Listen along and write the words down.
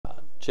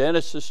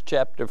Genesis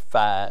chapter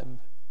 5,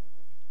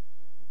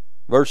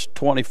 verse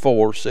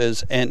 24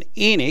 says, "And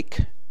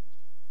Enoch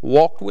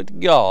walked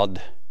with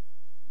God,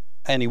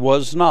 and he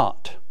was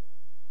not,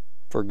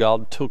 for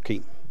God took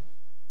him."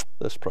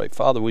 Let's pray.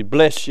 Father, we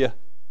bless you.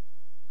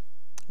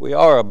 We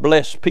are a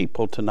blessed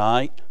people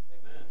tonight.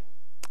 Amen.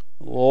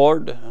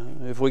 Lord,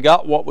 if we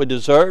got what we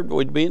deserved,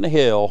 we'd be in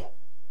hell.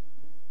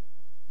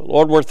 But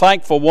Lord, we're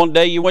thankful one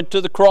day you went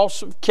to the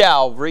cross of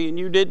Calvary and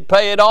you did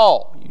pay it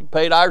all. You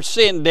paid our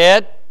sin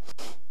debt.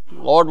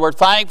 Lord, we're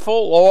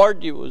thankful.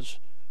 Lord, you was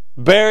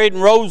buried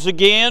and rose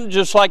again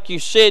just like you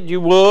said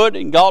you would.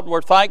 And God,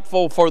 we're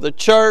thankful for the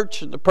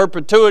church and the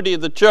perpetuity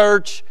of the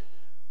church.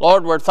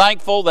 Lord, we're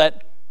thankful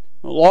that,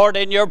 Lord,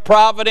 in your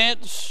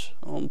providence,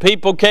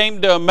 people came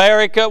to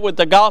America with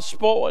the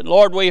gospel. And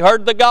Lord, we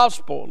heard the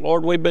gospel.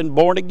 Lord, we've been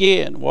born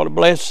again. What a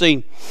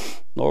blessing.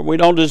 Lord, we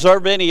don't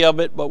deserve any of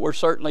it, but we're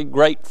certainly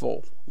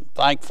grateful and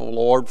thankful,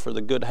 Lord, for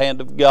the good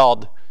hand of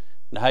God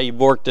and how you've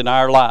worked in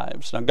our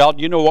lives. Now,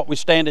 God, you know what we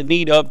stand in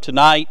need of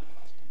tonight.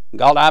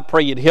 God, I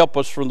pray you'd help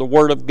us from the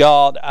Word of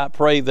God. I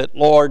pray that,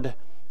 Lord,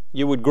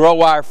 you would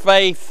grow our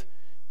faith.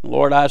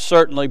 Lord, I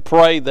certainly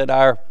pray that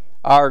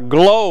our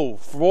glow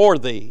for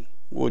thee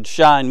would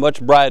shine much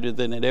brighter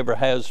than it ever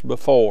has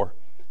before.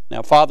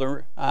 Now,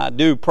 Father, I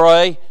do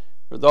pray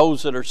for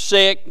those that are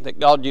sick, that,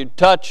 God, you'd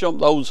touch them.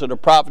 Those that are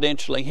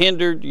providentially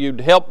hindered,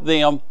 you'd help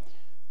them.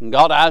 And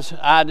God,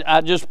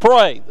 I just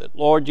pray that,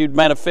 Lord, you'd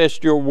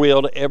manifest your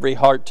will to every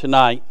heart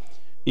tonight.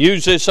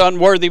 Use this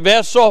unworthy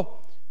vessel.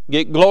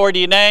 Get glory to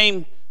your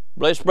name.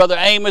 Bless Brother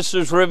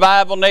Amos's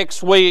revival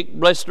next week.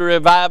 Bless the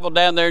revival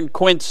down there in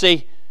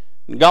Quincy.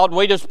 And God,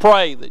 we just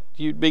pray that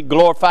you'd be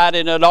glorified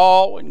in it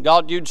all. And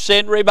God, you'd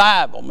send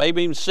revival.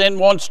 Maybe even send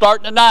one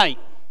starting tonight.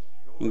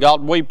 And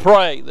God, we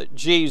pray that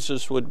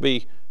Jesus would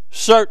be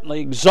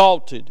certainly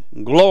exalted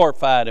and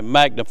glorified and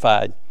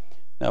magnified.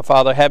 Now,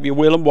 Father, have your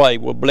will and way.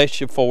 We'll bless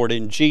you for it.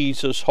 In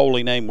Jesus'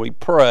 holy name we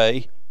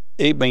pray.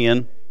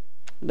 Amen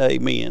and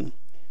amen.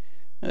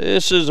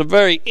 This is a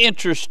very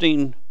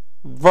interesting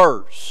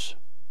verse.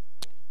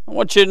 I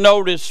want you to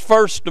notice,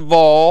 first of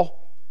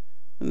all,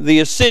 the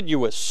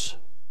assiduous.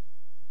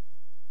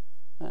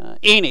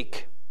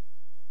 Enoch.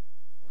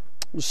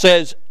 It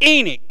says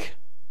Enoch.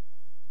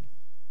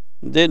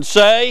 It didn't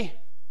say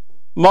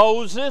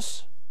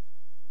Moses.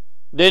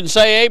 Didn't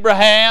say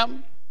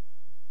Abraham.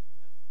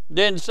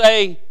 Didn't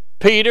say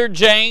Peter,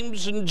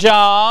 James, and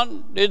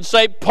John. Didn't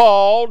say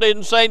Paul.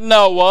 Didn't say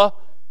Noah.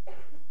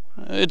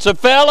 It's a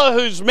fellow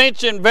who's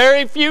mentioned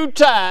very few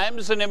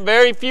times and in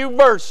very few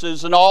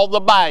verses in all the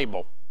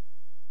Bible.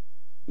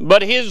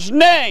 But his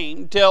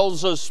name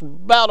tells us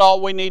about all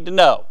we need to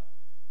know.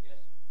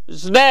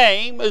 His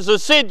name is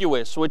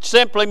assiduous, which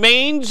simply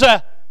means,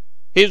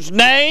 his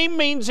name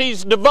means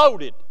he's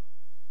devoted.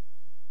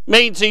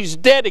 Means he's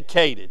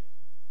dedicated.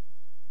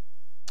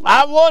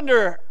 I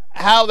wonder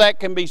how that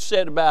can be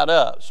said about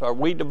us. Are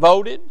we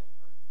devoted?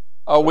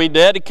 Are we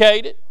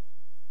dedicated?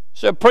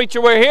 So,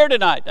 preacher, we're here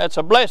tonight. That's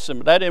a blessing,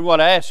 but I didn't want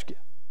to ask you.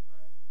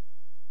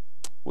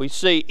 We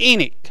see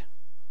Enoch.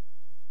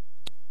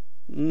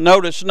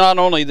 Notice not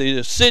only the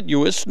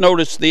assiduous,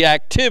 notice the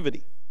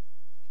activity.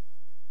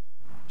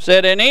 It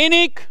said, and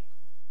Enoch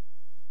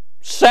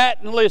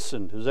sat and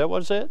listened. Is that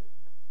what it said?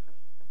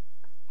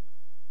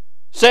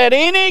 Said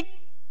Enoch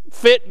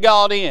fit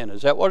God in.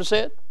 Is that what it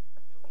said?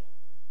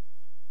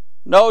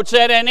 No, it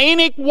said, and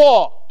Enoch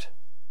walked.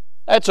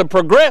 That's a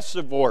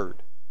progressive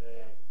word.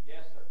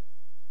 Yes, sir.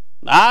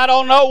 I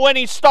don't know when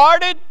he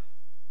started.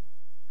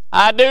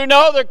 I do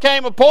know there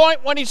came a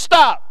point when he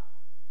stopped.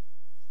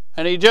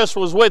 And he just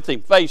was with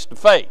him face to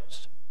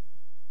face.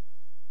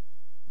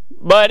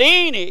 But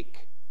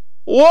Enoch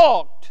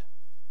walked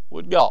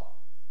with God.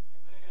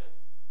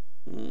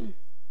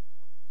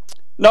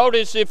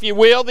 Notice, if you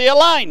will, the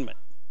alignment.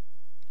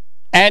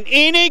 And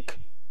Enoch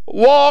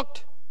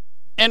walked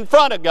in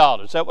front of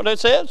God. Is that what it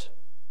says?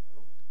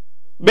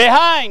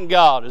 Behind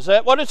God. Is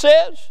that what it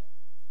says?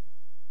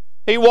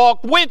 He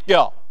walked with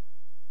God.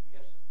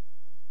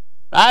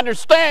 I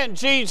understand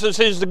Jesus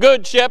is the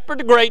good shepherd,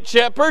 the great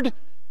shepherd.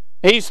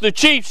 He's the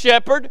chief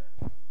shepherd,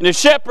 and the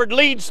shepherd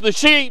leads the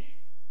sheep.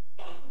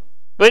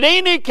 But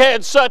Enoch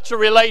had such a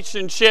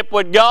relationship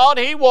with God,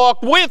 he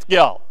walked with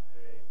God.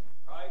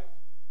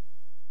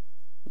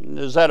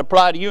 Does that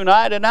apply to you and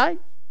I tonight?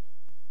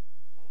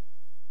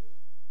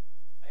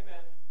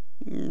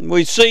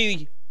 We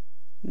see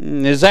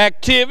his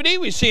activity,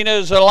 we see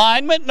his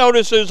alignment,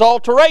 notice his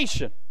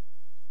alteration.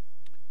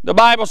 The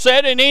Bible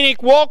said, and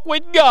Enoch walked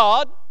with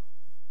God,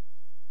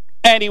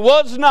 and he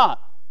was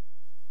not.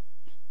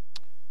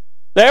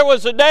 There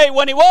was a day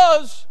when he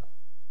was,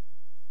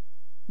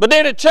 but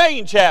then a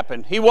change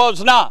happened. He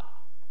was not.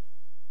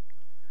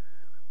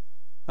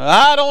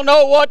 I don't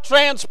know what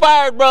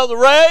transpired, Brother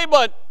Ray,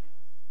 but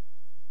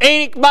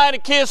Enoch might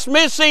have kissed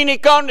Miss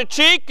Enoch on the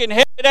cheek and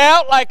headed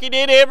out like he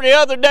did every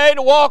other day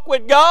to walk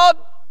with God.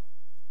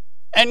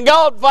 And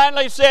God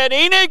finally said,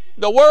 Enoch,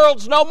 the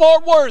world's no more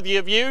worthy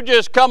of you.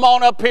 Just come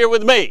on up here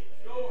with me.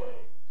 Sure.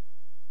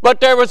 But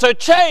there was a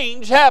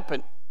change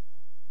happened.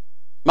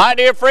 My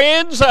dear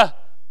friends,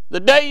 The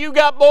day you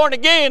got born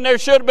again, there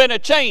should have been a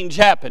change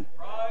happen.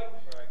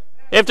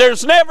 If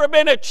there's never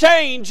been a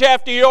change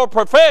after your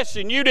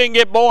profession, you didn't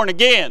get born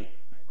again.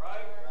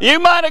 You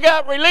might have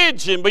got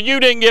religion, but you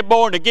didn't get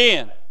born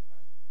again.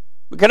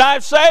 But can I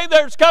say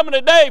there's coming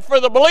a day for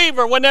the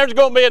believer when there's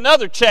going to be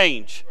another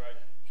change?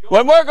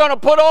 When we're going to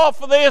put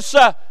off this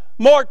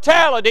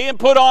mortality and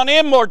put on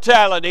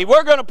immortality.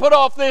 We're going to put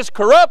off this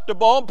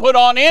corruptible and put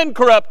on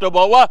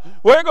incorruptible.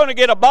 We're going to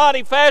get a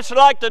body fashioned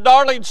like the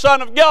darling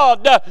Son of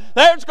God.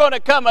 There's going to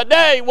come a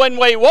day when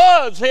we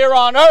was here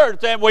on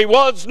earth and we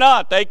was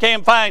not. They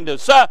can't find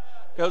us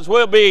because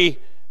we'll be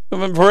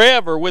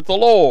forever with the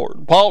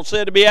Lord. Paul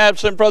said to be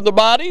absent from the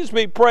bodies,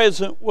 be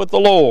present with the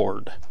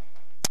Lord.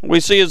 We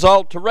see his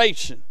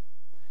alteration.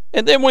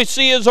 And then we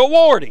see his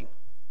awarding.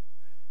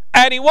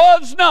 And he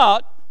was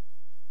not,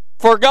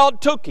 for God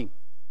took him.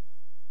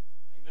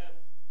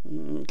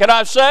 Amen. Can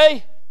I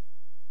say?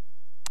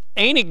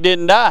 Enoch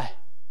didn't die.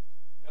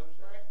 No,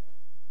 sir.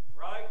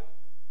 Right.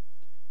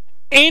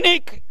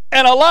 Enoch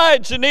and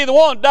Elijah, neither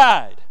one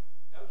died.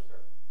 No,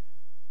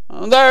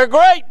 sir. They're a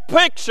great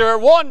picture.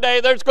 One day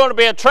there's going to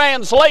be a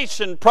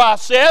translation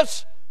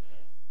process.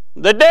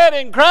 The dead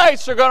in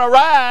Christ are going to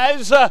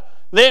rise.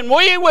 Then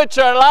we which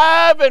are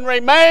alive and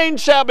remain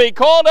shall be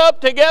caught up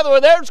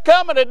together. There's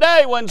coming a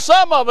day when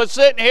some of us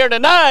sitting here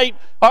tonight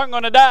aren't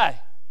going to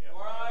die. Yeah.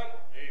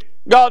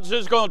 God's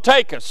just going to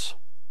take us.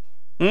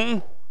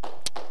 The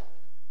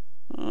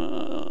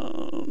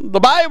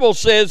Bible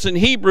says in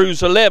Hebrews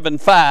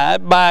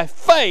 11:5, by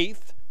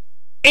faith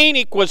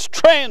Enoch was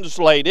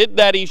translated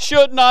that he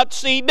should not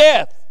see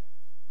death,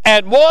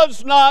 and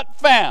was not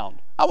found.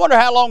 I wonder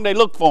how long they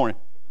looked for him.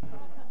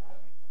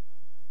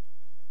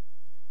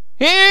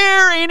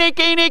 Here, Enoch,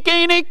 Enoch,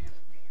 Enoch.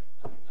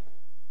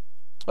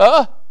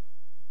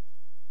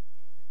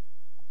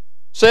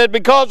 Said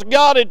because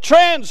God had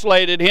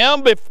translated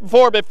him,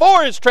 before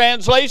his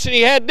translation,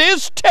 he had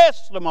this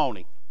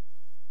testimony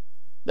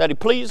that he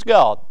pleased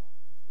God.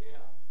 Yeah.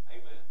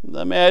 Amen.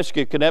 Let me ask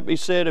you, can that be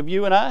said of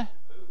you and I?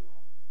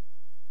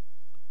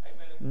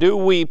 Amen. Do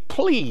we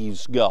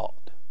please God?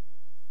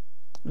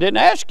 Didn't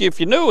ask you if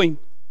you knew him.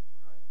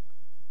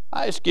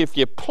 I asked you if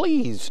you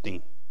pleased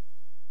him.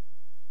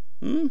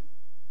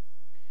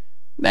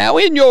 Now,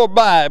 in your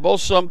Bible,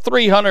 some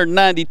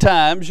 390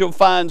 times, you'll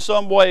find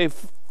some way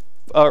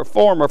or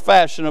form or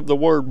fashion of the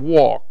word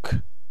walk.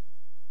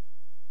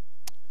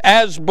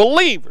 As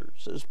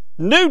believers, as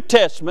New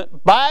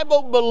Testament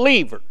Bible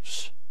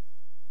believers,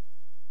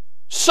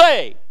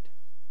 saved,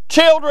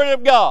 children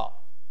of God,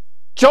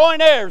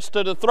 joint heirs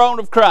to the throne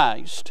of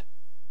Christ,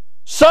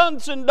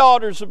 sons and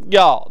daughters of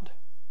God,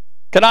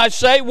 can I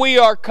say we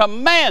are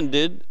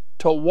commanded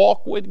to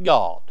walk with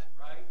God?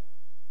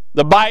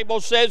 The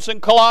Bible says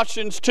in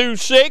Colossians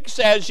 2:6,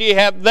 as ye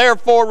have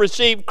therefore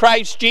received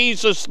Christ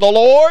Jesus the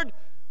Lord,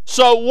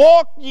 so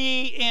walk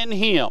ye in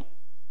him.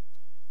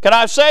 Can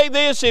I say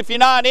this? If you're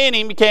not in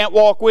him, you can't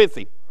walk with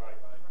him.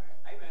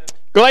 Right.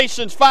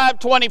 Galatians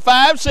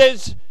 5:25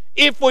 says,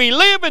 if we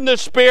live in the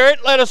Spirit,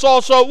 let us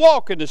also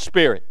walk in the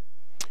Spirit.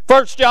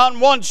 1 John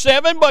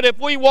 1:7, but if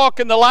we walk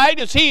in the light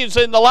as he is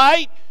in the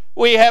light,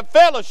 we have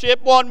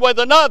fellowship one with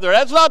another.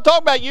 That's not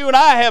talking about you and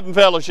I having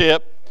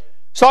fellowship.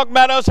 It's talking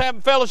about us having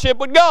fellowship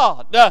with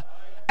God.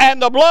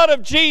 And the blood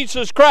of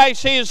Jesus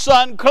Christ, his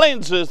Son,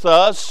 cleanseth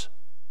us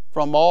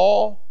from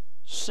all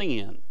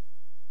sin.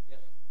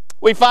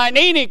 We find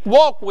Enoch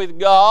walked with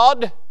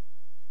God,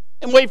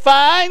 and we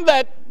find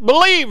that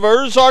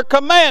believers are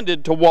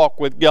commanded to walk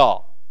with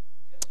God.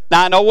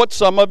 Now, I know what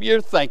some of you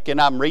are thinking.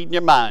 I'm reading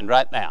your mind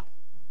right now.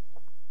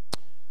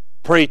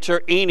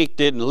 Preacher, Enoch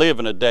didn't live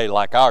in a day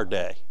like our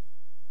day.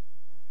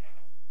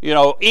 You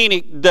know,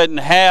 Enoch didn't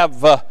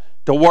have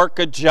to work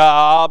a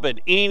job,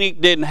 and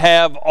Enoch didn't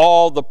have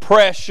all the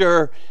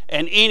pressure,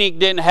 and Enoch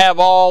didn't have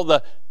all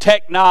the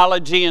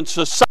technology, and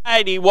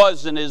society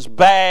wasn't as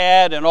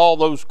bad, and all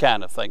those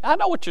kind of things. I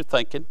know what you're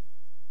thinking.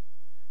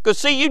 Because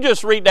see, you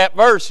just read that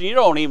verse, and you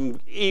don't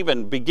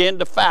even begin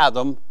to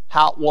fathom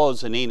how it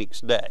was in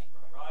Enoch's day.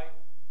 Right.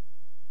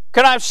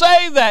 Can I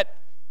say that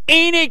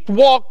Enoch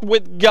walked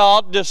with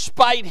God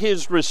despite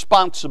his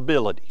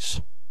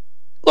responsibilities?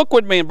 Look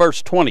with me in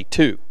verse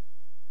 22.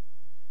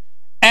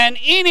 And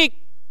Enoch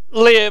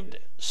lived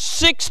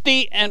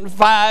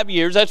 65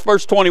 years, that's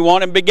verse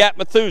 21, and begat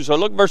Methuselah.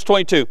 Look at verse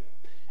 22.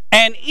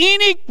 And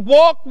Enoch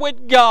walked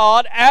with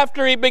God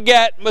after he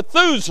begat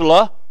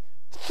Methuselah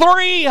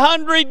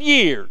 300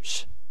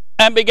 years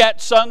and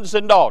begat sons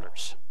and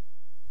daughters.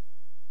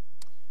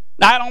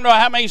 Now, I don't know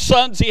how many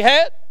sons he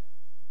had.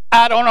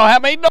 I don't know how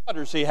many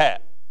daughters he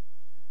had.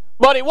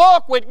 But he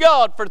walked with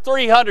God for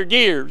 300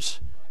 years.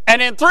 And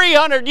in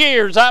 300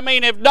 years, I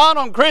mean, if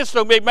Donald and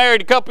Crystal be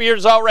married a couple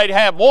years, already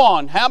have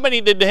one, how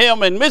many did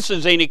him and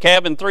Mrs. Enoch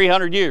have in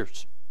 300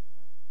 years?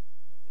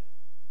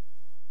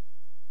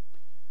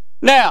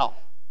 Now,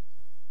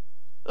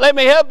 let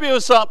me help you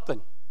with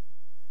something.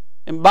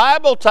 In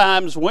Bible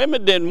times,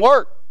 women didn't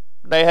work.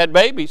 They had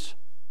babies.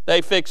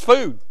 They fixed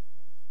food.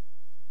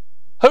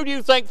 Who do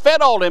you think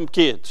fed all them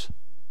kids?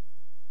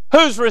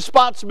 Whose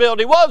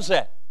responsibility was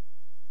that?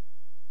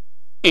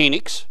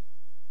 Enoch's.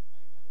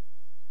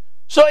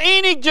 So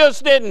Enoch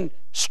just didn't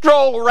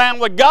stroll around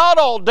with God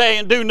all day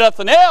and do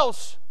nothing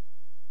else.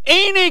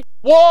 Enoch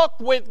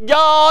walked with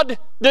God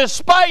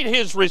despite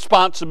his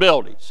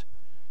responsibilities.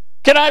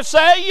 Can I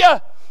say,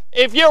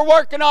 if you're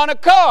working on a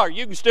car,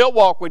 you can still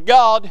walk with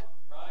God.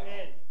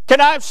 Right.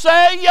 Can I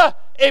say,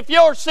 if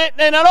you're sitting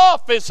in an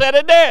office at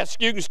a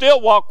desk, you can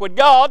still walk with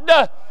God.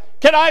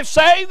 Can I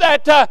say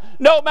that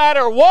no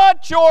matter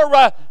what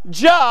your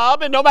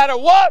job and no matter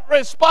what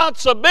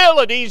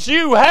responsibilities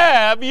you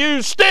have,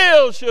 you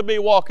still should be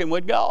walking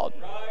with God?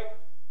 Right.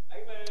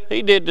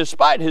 He did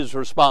despite his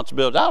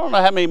responsibilities. I don't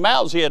know how many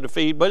mouths he had to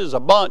feed, but it's a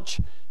bunch.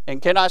 And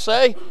can I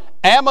say,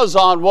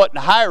 Amazon wasn't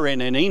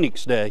hiring in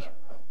Enoch's day.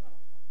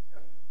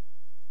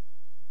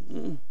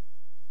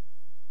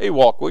 He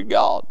walked with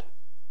God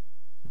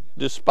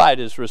despite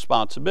his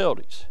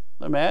responsibilities.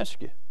 Let me ask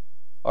you,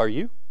 are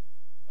you?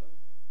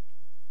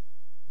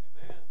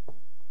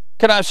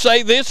 Can I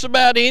say this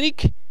about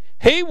Enoch?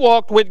 He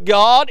walked with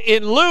God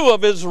in lieu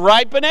of his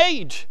ripened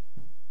age.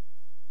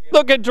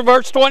 Look at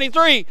verse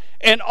 23.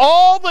 And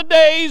all the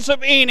days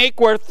of Enoch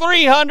were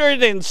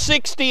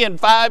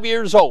 365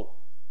 years old.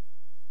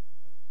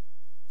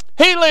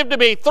 He lived to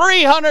be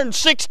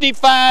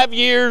 365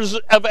 years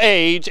of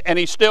age, and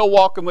he's still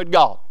walking with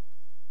God.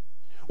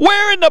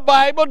 Where in the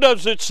Bible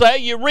does it say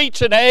you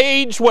reach an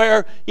age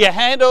where you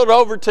hand it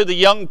over to the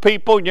young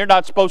people and you're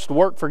not supposed to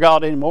work for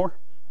God anymore?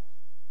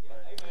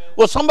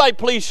 Well, somebody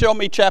please show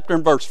me chapter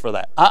and verse for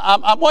that.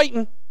 I'm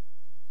waiting.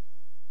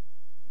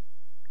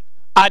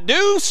 I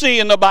do see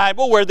in the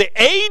Bible where the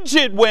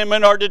aged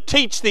women are to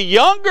teach the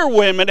younger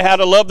women how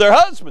to love their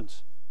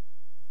husbands.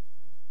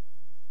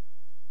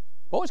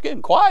 Boy, it's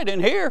getting quiet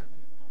in here.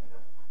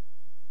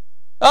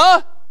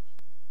 Huh?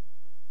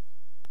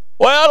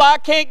 Well, I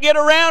can't get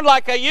around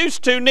like I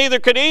used to, neither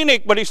could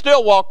Enoch, but he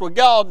still walked with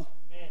God.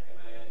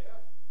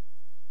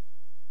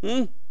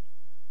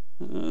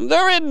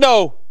 There is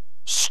no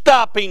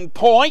stopping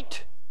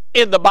point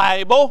in the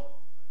Bible.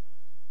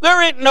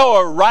 There ain't no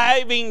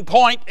arriving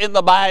point in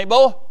the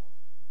Bible.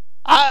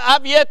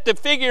 I've yet to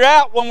figure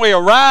out when we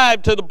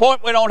arrive to the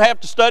point we don't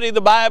have to study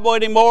the Bible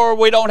anymore.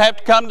 We don't have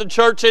to come to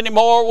church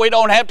anymore. We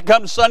don't have to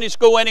come to Sunday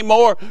school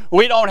anymore.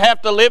 We don't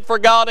have to live for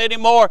God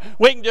anymore.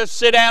 We can just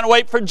sit down and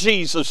wait for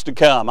Jesus to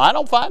come. I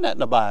don't find that in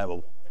the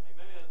Bible.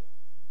 Amen.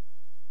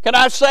 Can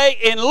I say,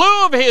 in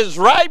lieu of his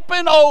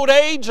ripened old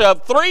age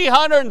of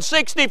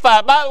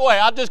 365, by the way,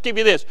 I'll just give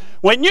you this.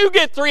 When you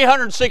get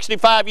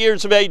 365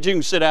 years of age, you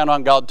can sit down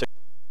on God too.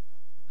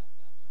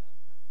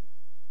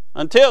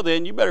 Until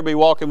then, you better be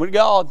walking with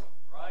God.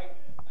 Right.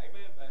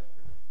 Amen,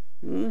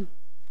 Pastor.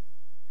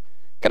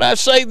 Can I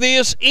say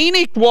this?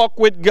 Enoch walked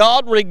with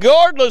God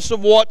regardless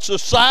of what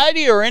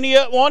society or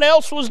anyone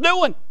else was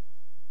doing.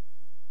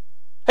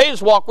 He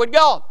just walked with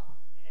God.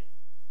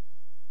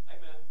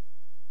 Amen.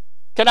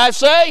 Can I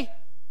say?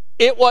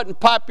 It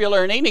wasn't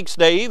popular in Enoch's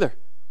day either.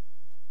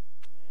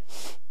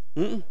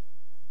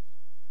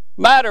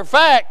 Matter of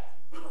fact,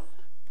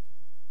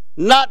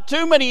 not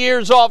too many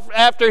years off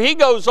after he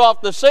goes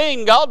off the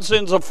scene, God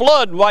sends a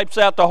flood and wipes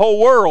out the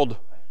whole world.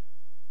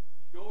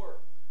 Sure.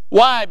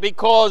 Why?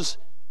 Because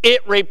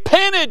it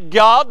repented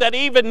God that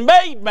even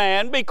made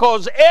man,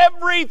 because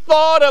every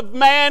thought of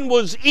man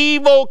was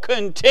evil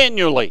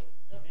continually.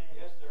 Yes,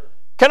 sir.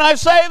 Can I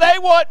say they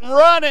wasn't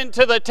running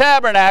to the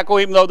tabernacle,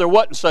 even though there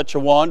wasn't such a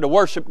one, to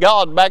worship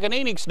God back in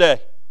Enoch's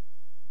day?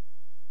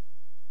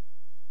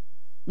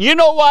 You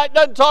know why it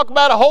doesn't talk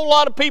about a whole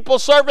lot of people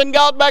serving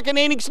God back in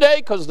Enoch's day?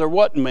 Because there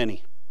wasn't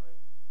many.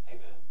 Amen.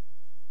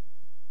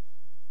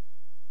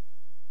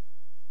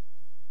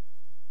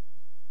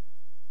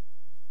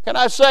 Can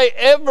I say,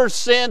 ever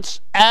since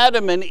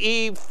Adam and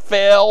Eve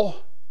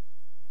fell,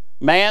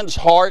 man's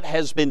heart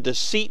has been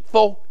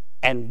deceitful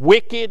and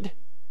wicked.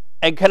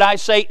 And can I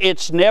say,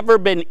 it's never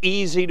been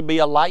easy to be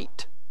a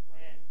light?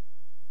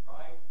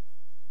 Right.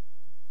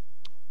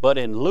 But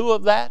in lieu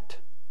of that,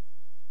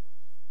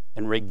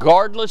 and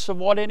regardless of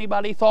what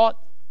anybody thought,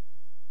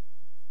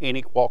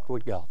 Enoch walked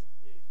with God.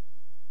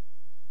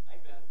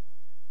 Amen.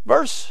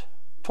 Verse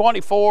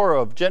 24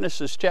 of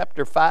Genesis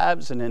chapter 5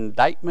 is an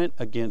indictment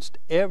against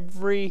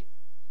every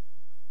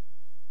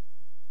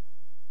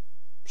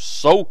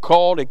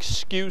so-called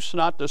excuse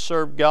not to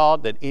serve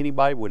God that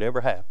anybody would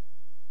ever have.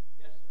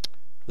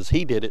 Because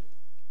he did it.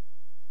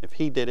 If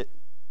he did it,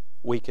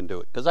 we can do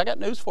it. Because I got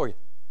news for you.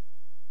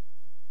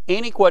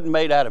 Enoch wasn't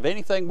made out of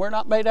anything we're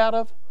not made out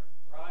of.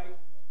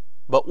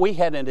 But we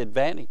had an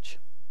advantage.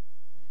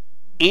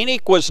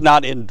 Enoch was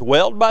not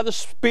indwelled by the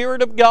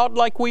Spirit of God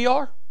like we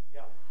are.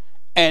 Yeah.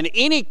 And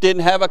Enoch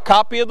didn't have a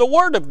copy of the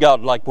Word of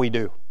God like we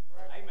do.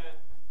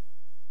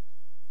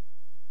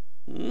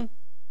 Amen.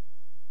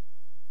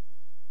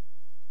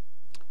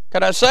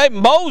 Can I say,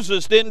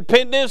 Moses didn't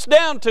pin this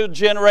down till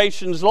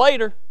generations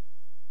later.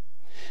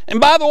 And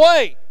by the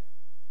way,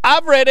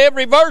 I've read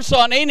every verse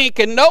on Enoch,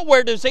 and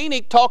nowhere does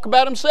Enoch talk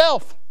about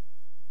himself.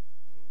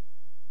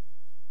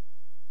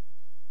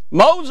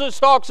 Moses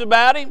talks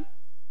about him.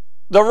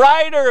 The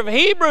writer of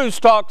Hebrews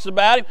talks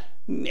about him.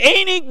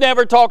 Enoch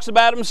never talks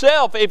about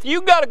himself. If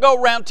you got to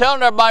go around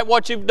telling everybody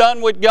what you've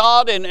done with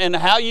God and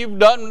how you've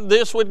done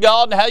this with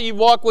God and how you've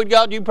walked with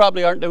God, you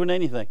probably aren't doing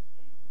anything.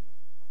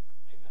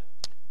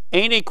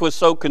 Enoch was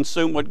so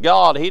consumed with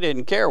God, he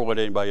didn't care what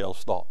anybody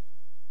else thought.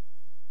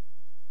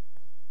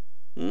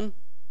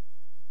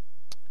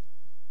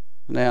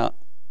 Now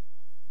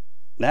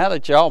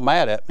that y'all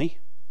mad at me,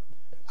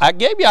 I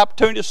gave you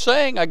opportunity to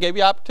sing. I gave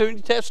you opportunity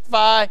to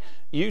testify.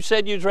 You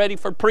said you was ready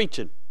for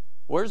preaching.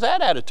 Where's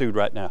that attitude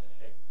right now?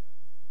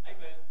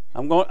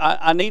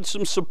 I need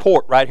some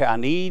support right here. I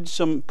need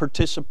some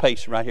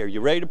participation right here. You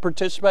ready to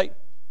participate?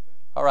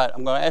 All right,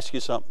 I'm going to ask you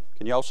something.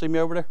 Can y'all see me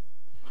over there?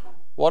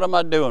 What am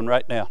I doing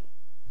right now?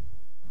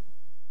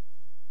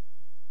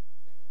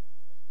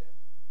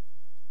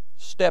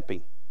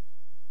 Stepping.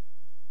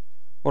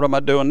 What am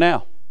I doing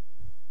now?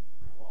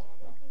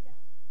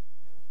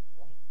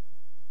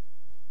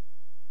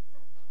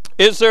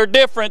 Is there a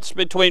difference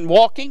between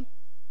walking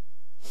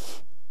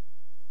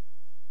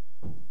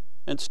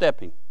and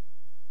stepping?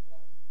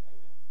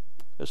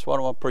 That's what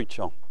I want to preach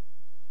on.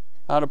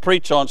 I want to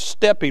preach on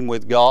stepping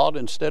with God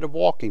instead of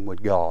walking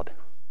with God.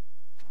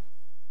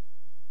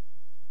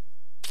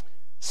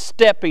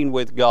 Stepping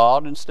with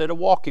God instead of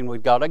walking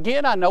with God.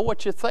 Again, I know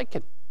what you're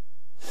thinking.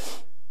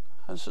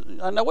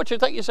 I know what you're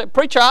thinking. You say,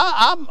 preacher,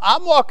 I'm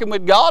walking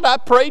with God. I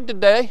prayed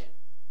today.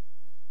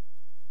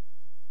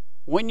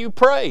 When you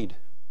prayed,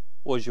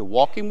 was you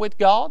walking with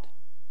God?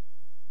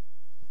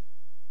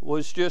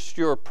 Was just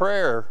your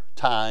prayer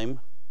time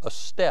a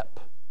step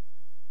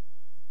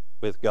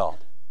with God?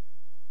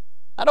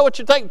 I know what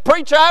you're thinking.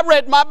 Preacher, I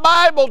read my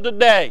Bible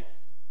today.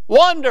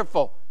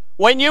 Wonderful.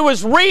 When you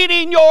was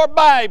reading your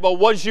Bible,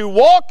 was you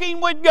walking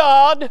with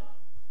God?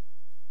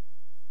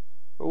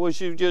 Or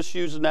was you just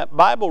using that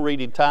Bible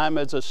reading time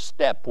as a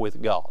step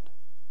with God?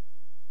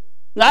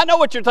 Now, I know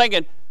what you're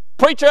thinking.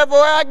 Preacher,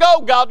 everywhere I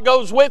go, God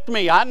goes with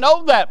me. I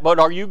know that, but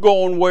are you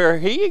going where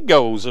He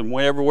goes and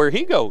everywhere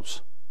He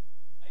goes?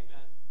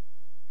 Amen.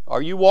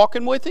 Are you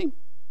walking with Him?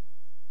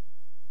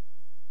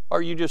 Or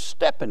are you just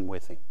stepping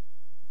with Him?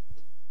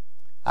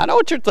 I know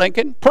what you're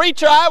thinking.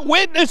 Preacher, I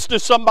witnessed to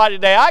somebody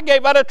today. I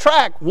gave out a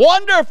tract.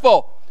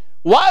 Wonderful.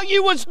 While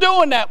you was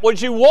doing that,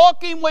 was you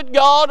walking with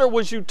God or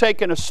was you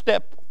taking a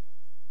step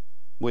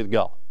with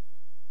God?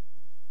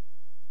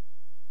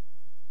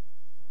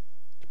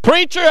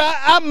 Preacher,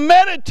 I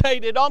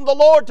meditated on the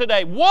Lord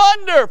today.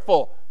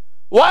 Wonderful.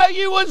 While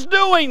you was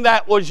doing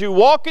that, was you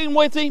walking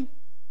with Him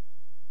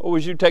or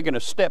was you taking a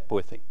step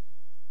with Him?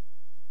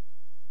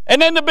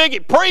 And then the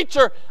biggie,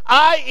 preacher,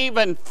 I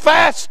even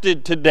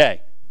fasted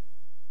today.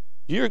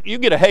 You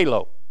get a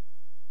halo.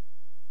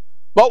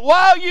 But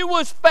while you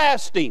was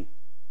fasting,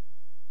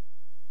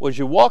 was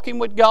you walking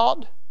with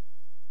God?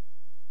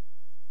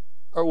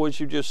 Or was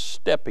you just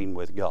stepping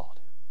with God?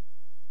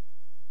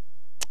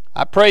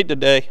 I prayed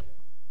today.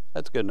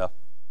 That's good enough.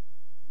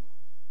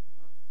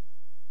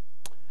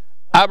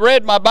 I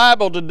read my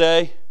Bible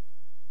today.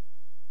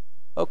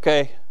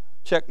 Okay,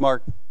 check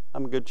mark.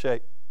 I'm in good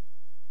shape.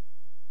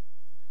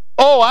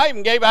 Oh, I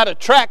even gave out a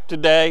tract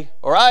today,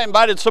 or I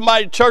invited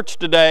somebody to church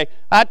today.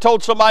 I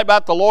told somebody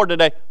about the Lord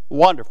today.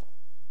 Wonderful.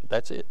 But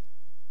that's it.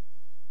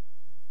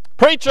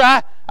 Preacher,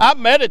 I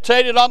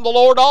meditated on the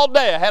Lord all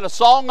day. I had a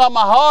song on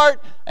my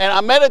heart, and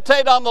I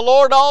meditated on the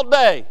Lord all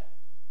day.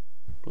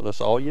 Well, that's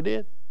all you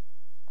did.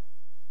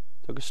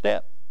 Took a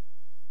step.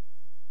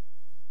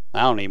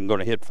 I don't even going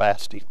to hit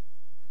fasting.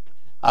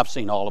 I've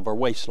seen all of our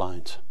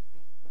waistlines.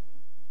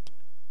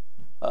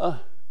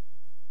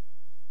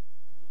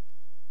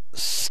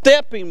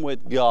 Stepping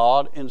with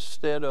God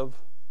instead of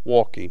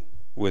walking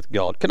with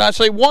God. Can I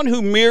say, one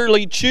who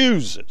merely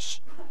chooses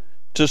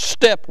to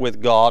step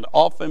with God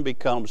often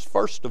becomes,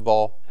 first of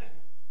all,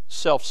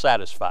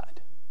 self-satisfied.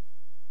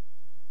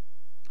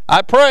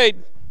 I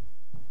prayed.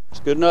 It's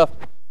good enough.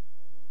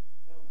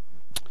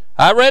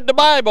 I read the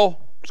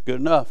Bible. It's good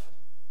enough.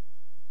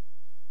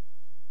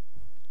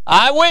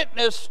 I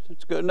witnessed.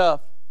 It's good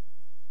enough.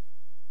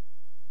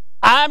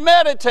 I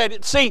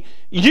meditated. See,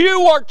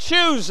 you are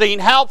choosing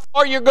how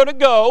far you're going to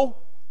go,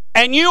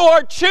 and you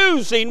are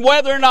choosing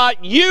whether or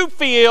not you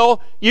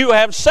feel you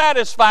have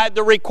satisfied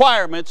the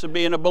requirements of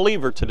being a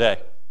believer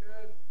today.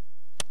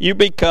 You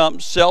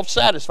become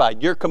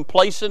self-satisfied. You're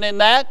complacent in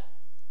that.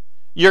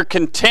 You're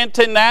content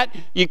in that.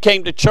 You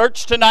came to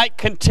church tonight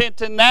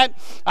content in that.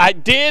 I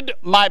did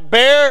my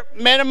bare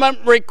minimum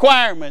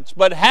requirements.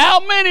 But how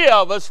many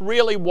of us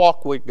really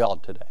walk with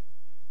God today?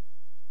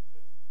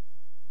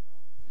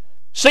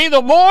 See,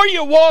 the more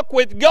you walk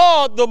with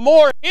God, the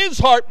more His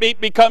heartbeat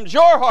becomes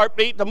your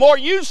heartbeat. The more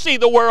you see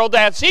the world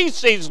as He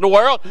sees the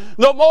world,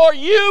 the more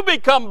you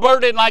become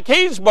burdened like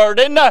He's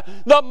burdened,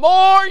 the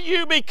more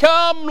you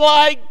become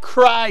like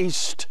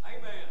Christ.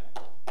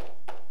 Amen.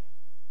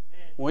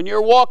 When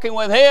you're walking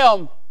with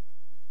Him,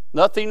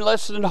 nothing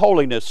less than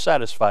holiness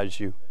satisfies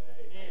you.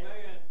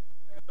 Amen.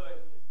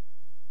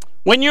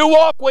 When you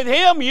walk with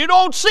Him, you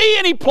don't see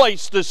any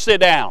place to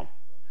sit down.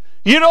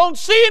 You don't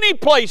see any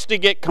place to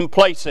get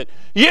complacent.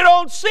 You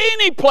don't see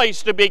any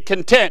place to be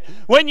content.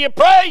 When you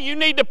pray, you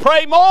need to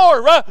pray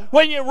more.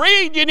 When you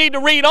read, you need to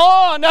read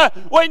on.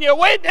 When you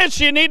witness,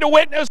 you need to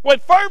witness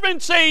with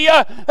fervency.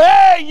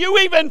 Hey, you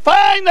even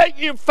find that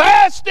you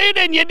fasted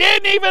and you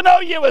didn't even know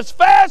you was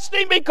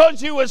fasting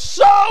because you was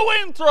so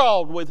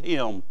enthralled with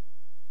Him,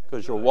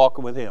 because you're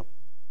walking with Him.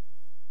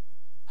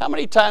 How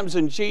many times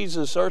in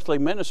Jesus' earthly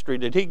ministry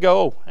did He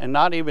go and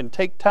not even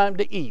take time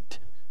to eat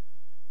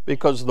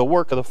because the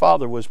work of the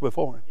Father was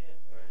before Him?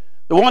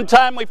 The one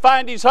time we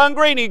find He's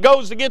hungry and He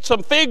goes to get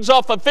some figs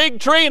off a fig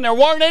tree and there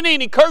weren't any,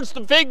 and He cursed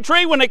the fig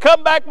tree. When they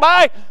come back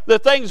by, the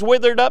things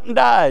withered up and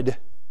died.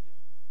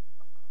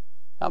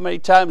 How many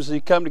times did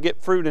He come to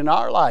get fruit in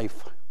our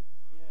life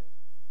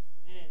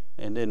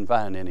and didn't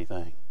find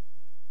anything?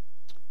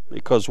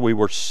 Because we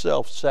were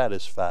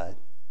self-satisfied.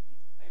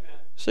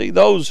 See,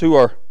 those who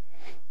are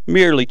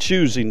merely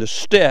choosing to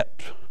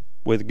step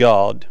with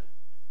God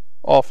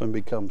often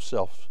become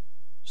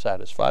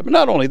self-satisfied. But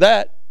not only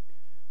that,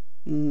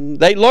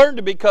 they learn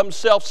to become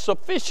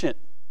self-sufficient,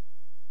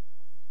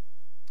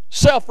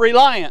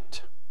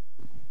 self-reliant.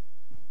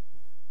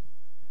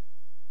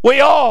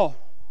 We're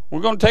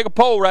going to take a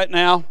poll right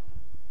now.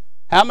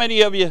 How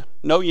many of you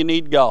know you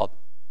need God?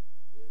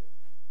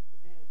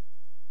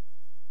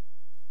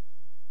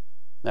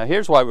 Now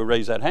here's why we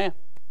raise that hand.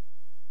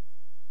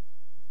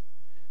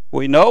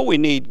 We know we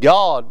need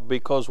God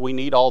because we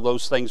need all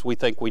those things we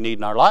think we need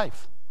in our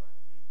life.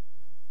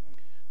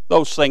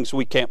 Those things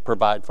we can't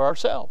provide for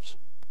ourselves.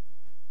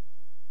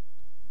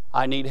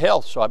 I need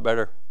health, so I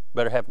better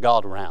have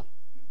God around.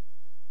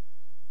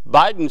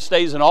 Biden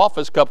stays in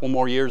office a couple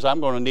more years, I'm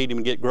going to need him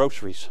to get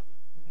groceries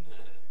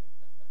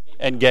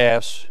and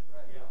gas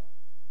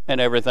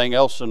and everything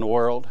else in the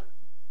world.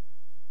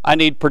 I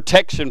need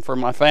protection for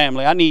my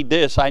family. I need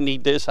this, I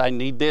need this, I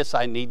need this,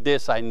 I need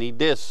this, I need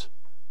this.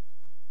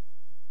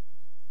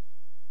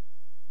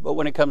 But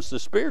when it comes to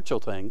spiritual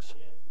things,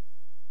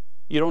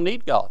 you don't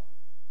need God.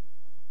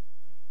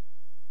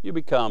 You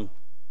become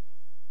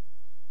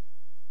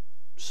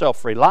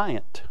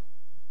self-reliant,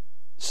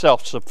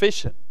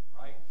 self-sufficient.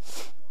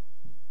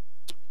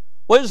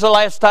 When was the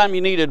last time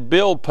you needed a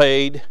bill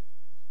paid?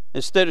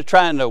 Instead of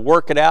trying to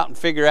work it out and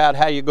figure out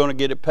how you're going to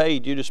get it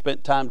paid, you just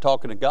spent time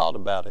talking to God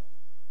about it.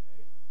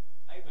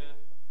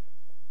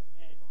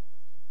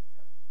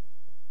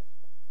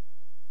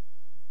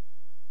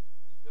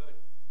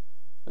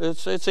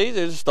 It's easy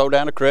to just throw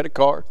down a credit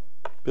card.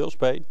 Bill's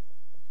paid.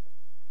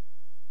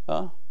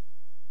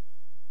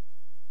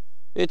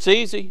 It's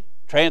easy.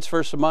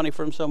 Transfer some money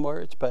from somewhere.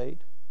 It's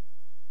paid.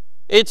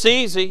 It's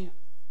easy.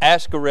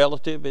 Ask a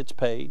relative. It's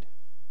paid.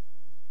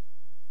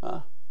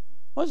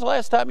 When's the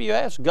last time you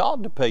asked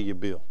God to pay your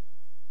bill?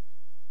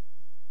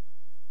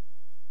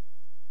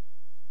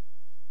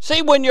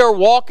 See, when you're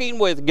walking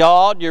with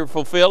God, you're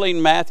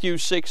fulfilling Matthew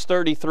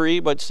 6:33,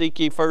 but seek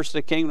ye first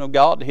the kingdom of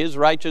God and His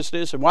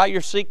righteousness. And while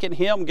you're seeking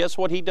Him, guess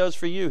what He does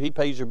for you? He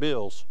pays your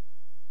bills.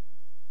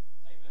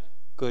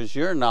 Because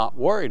you're not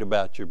worried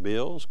about your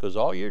bills, because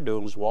all you're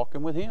doing is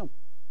walking with Him.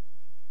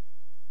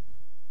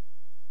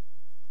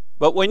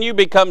 But when you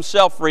become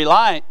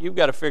self-reliant, you've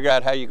got to figure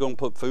out how you're going to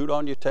put food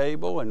on your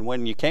table, and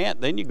when you can't,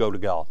 then you go to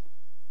God.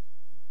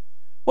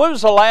 When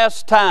was the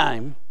last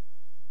time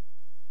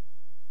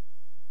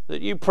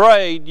that you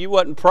prayed? You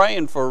wasn't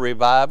praying for a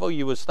revival,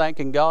 you was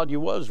thanking God you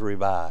was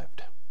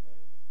revived.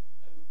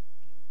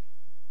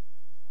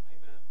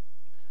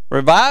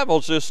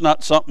 Revival's just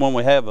not something when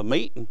we have a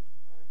meeting.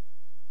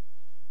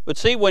 But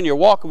see, when you're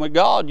walking with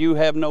God, you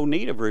have no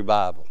need of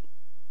revival.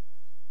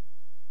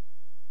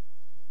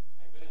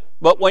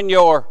 But when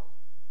you're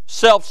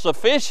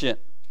self-sufficient,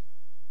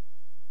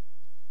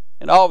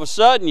 and all of a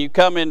sudden you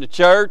come into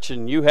church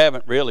and you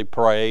haven't really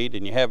prayed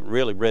and you haven't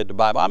really read the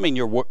Bible. I mean,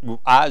 your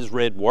eyes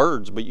read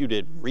words, but you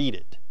didn't read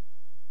it.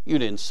 You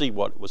didn't see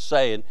what it was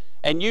saying.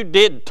 And you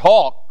did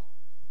talk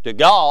to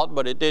God,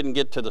 but it didn't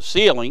get to the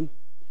ceiling.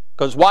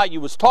 Because while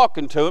you was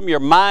talking to Him, your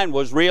mind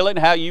was reeling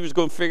how you was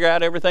going to figure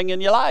out everything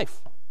in your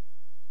life.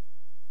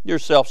 You're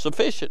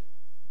self-sufficient.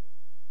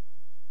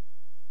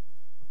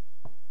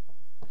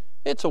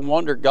 It's a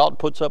wonder God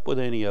puts up with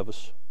any of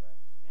us.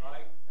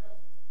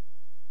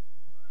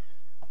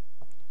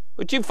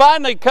 But you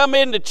finally come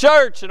into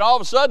church and all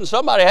of a sudden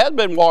somebody has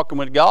been walking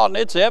with God, and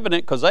it's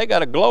evident because they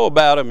got a glow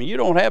about them and you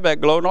don't have that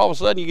glow, and all of a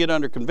sudden you get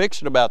under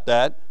conviction about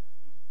that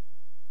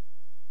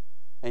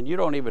and you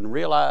don't even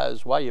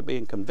realize why you're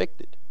being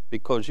convicted,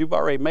 because you've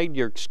already made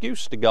your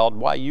excuse to God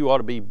why you ought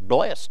to be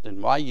blessed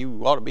and why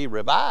you ought to be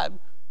revived,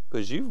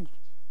 because you've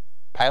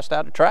passed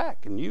out of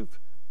track and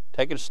you've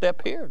taken a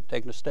step here and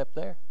taken a step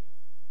there.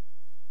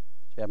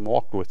 You haven't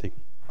walked with Him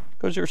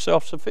because you're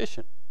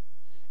self-sufficient.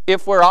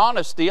 If we're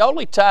honest, the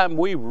only time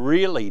we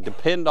really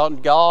depend on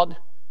God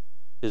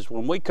is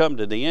when we come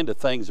to the end of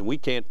things and we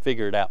can't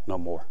figure it out no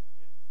more.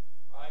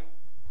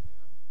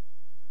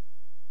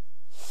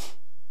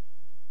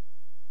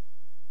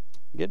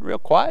 Getting real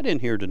quiet in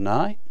here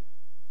tonight.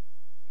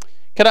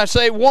 Can I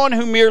say, one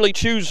who merely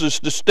chooses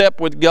to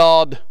step with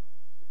God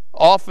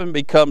often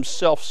becomes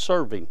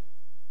self-serving.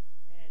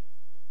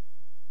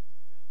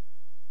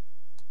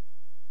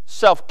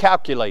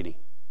 self-calculating.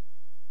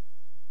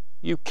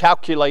 You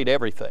calculate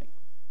everything.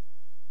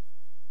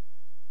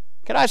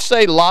 Can I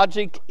say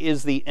logic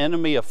is the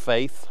enemy of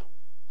faith?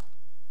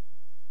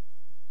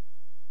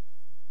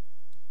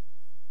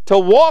 To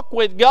walk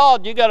with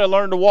God, you got to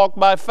learn to walk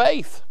by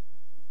faith.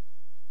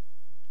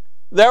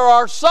 There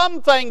are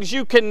some things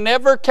you can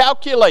never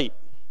calculate.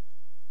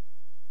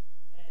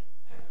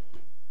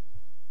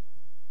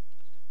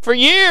 For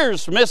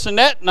years, Miss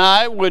Annette and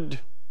I would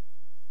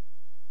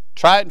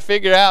try and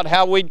figure out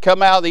how we'd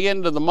come out at the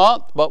end of the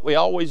month, but we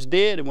always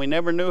did, and we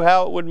never knew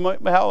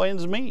how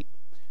ends meet.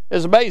 It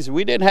was amazing.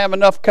 We didn't have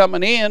enough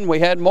coming in. We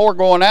had more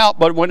going out,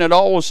 but when it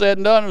all was said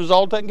and done, it was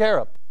all taken care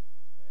of.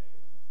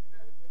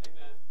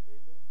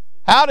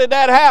 How did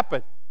that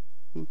happen?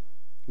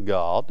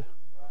 God.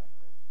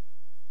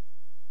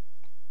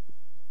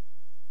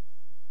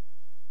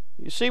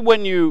 You see,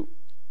 when you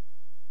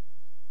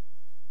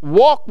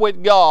walk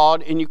with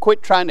God and you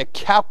quit trying to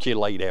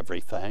calculate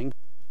everything,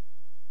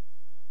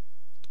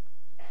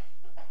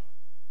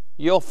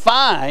 you'll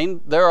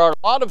find there are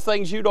a lot of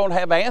things you don't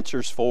have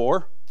answers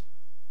for,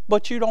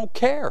 but you don't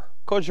care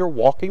because you're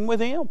walking with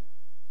Him.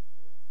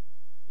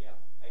 Yeah.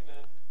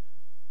 Amen.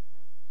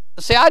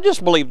 See, I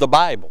just believe the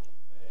Bible.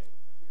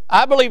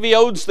 I believe He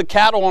owns the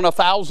cattle on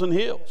 1,000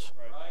 hills.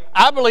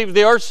 I believe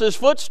the earth's His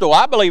footstool.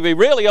 I believe He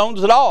really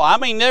owns it all. I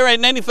mean, there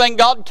ain't anything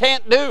God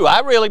can't do.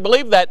 I really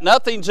believe that.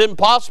 Nothing's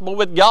impossible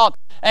with God.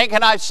 And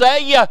can I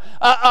say,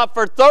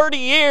 for 30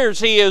 years,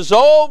 He has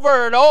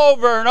over and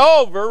over and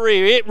over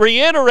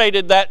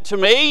reiterated that to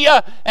me,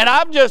 and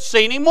I've just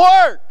seen Him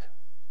work.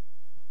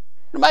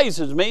 It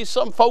amazes me.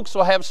 Some folks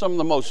will have some of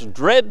the most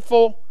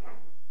dreadful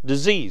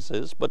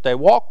diseases, but they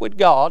walk with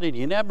God, and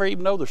you never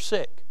even know they're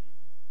sick.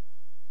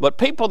 But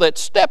people that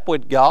step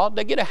with God,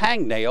 they get a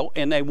hangnail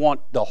and they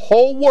want the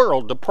whole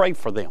world to pray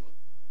for them.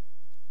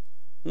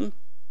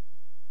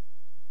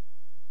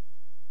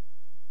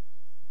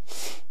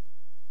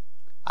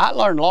 I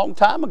learned a long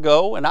time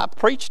ago, and I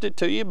preached it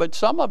to you, but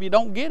some of you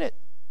don't get it.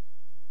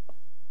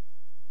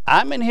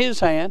 I'm in His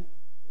hand.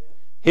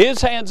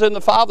 His hand's in the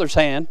Father's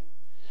hand.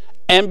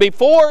 And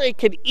before it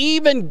could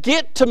even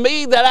get to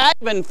me that I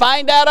even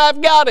find out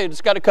I've got it, it's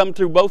got to come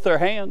through both their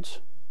hands.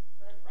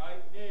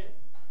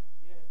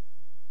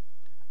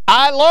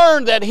 I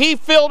learned that He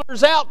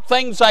filters out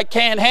things I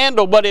can't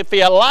handle, but if He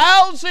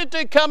allows it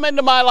to come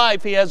into my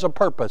life, He has a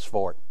purpose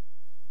for it.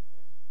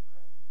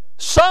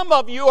 Some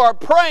of you are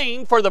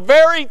praying for the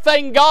very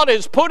thing God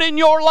has put in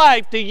your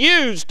life to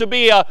use to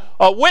be a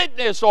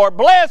witness or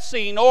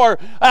blessing, or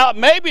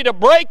maybe to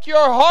break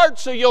your heart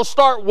so you'll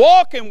start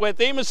walking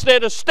with Him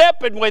instead of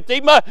stepping with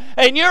Him.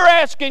 And you're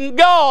asking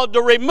God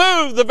to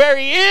remove the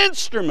very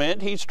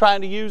instrument He's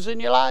trying to use in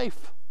your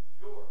life.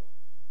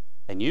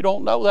 And you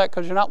don't know that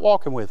because you're not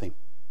walking with Him.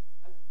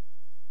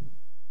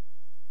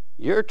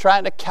 You're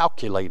trying to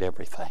calculate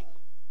everything.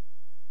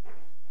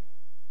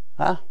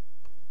 Huh?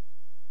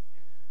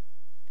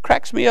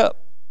 Cracks me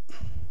up.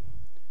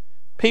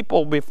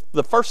 People,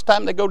 the first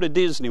time they go to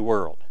Disney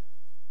World,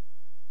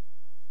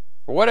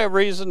 for whatever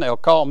reason, they'll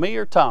call me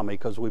or Tommy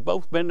because we've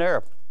both been there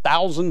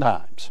 1,000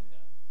 times.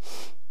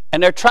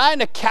 And they're trying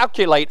to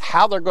calculate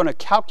how they're going to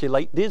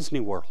calculate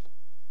Disney World.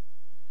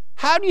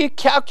 How do you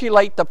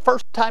calculate the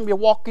first time you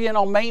walk in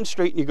on Main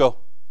Street and you go?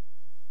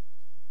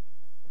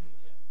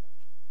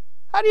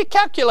 How do you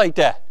calculate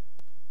that?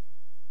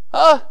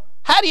 Huh?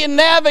 How do you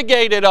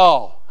navigate it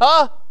all?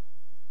 Huh?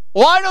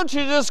 Why don't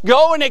you just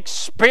go and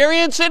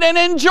experience it and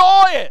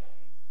enjoy it?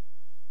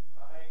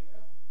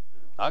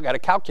 I got to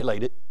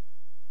calculate it.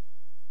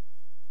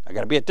 I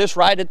got to be at this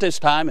ride at this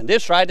time, and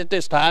this ride at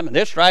this time, and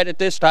this ride at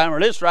this time, or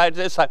this ride at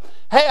this time.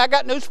 Hey, I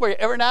got news for you.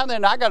 Every now and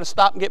then I got to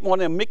stop and get one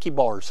of them Mickey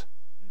bars.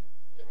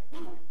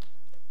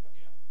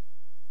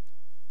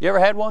 You ever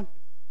had one?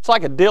 It's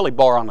like a dilly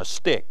bar on a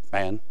stick,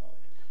 man.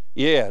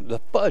 Yeah, the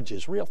fudge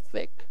is real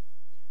thick.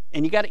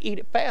 And you got to eat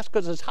it fast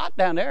because it's hot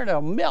down there and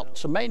it'll melt.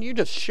 So, man, you're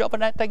just shoving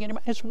that thing in your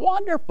mouth. It's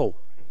wonderful.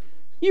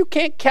 You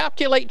can't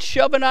calculate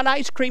shoving an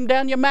ice cream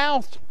down your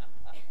mouth.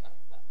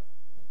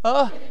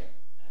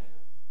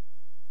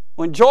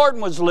 When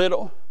Jordan was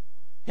little,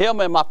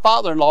 him and my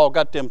father-in-law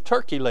got them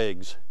turkey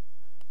legs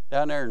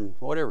down there in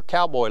whatever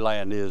cowboy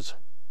land is.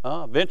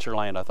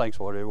 Ventureland, I think,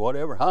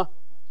 whatever, huh?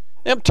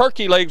 Them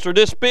turkey legs are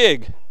this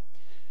big.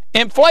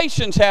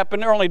 Inflation's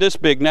happened. They're only this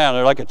big now.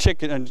 They're like a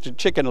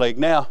chicken leg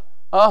now.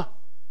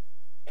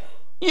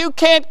 You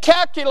can't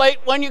calculate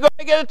when you're going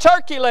to get a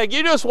turkey leg.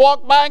 You just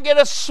walk by and get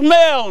a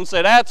smell and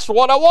say, that's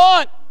what I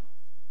want.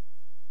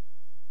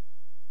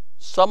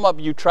 Some of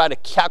you try to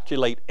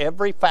calculate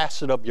every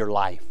facet of your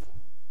life.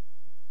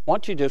 Why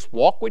don't you just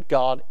walk with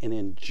God and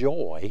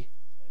enjoy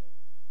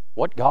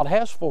what God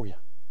has for you?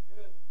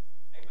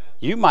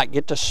 You might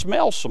get to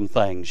smell some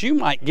things. You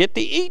might get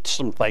to eat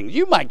some things.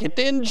 You might get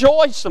to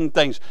enjoy some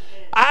things.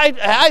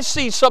 I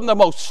see some of the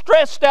most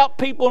stressed out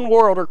people in the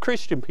world are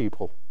Christian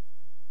people.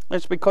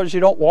 It's because you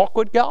don't walk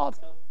with God.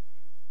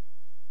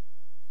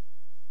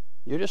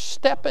 You're just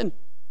stepping.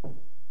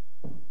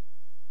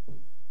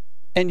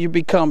 And you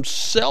become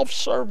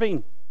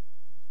self-serving.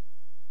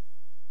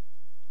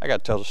 I got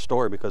to tell the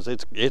story because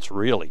it's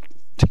really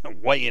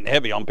weighing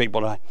heavy on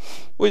people tonight.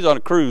 We was on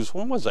a cruise.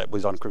 When was that? We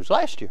was on a cruise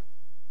last year.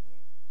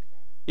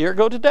 A year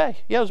ago today.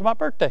 Yeah, it was my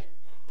birthday.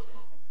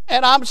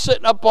 And I'm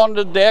sitting up on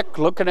the deck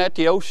looking at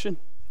the ocean.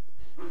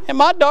 And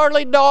my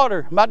darling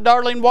daughter, my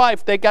darling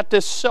wife, they got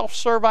this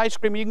self-serve ice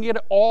cream. You can get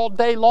it all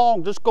day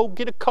long. Just go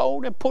get a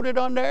cone and put it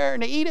on there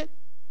and eat it.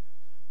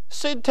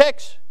 Sid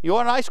texts, you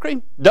want an ice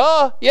cream?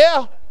 Duh,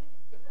 yeah.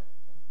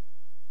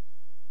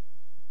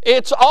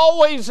 It's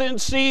always in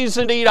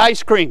season to eat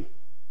ice cream.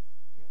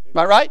 Am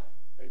I right?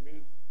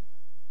 Amen.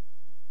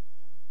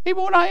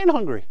 Even when I ain't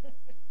hungry.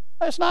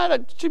 Last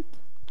night, she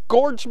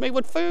gorged me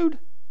with food.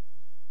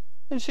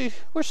 And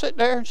we're sitting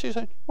there, and she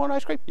said, you want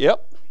ice cream?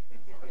 Yep.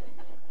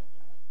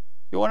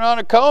 You want it on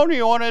a cone or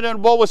you want it in a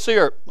bowl with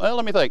syrup? Well,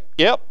 let me think.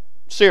 Yep,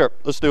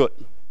 syrup. Let's do it.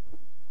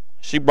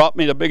 She brought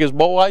me the biggest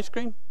bowl of ice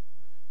cream.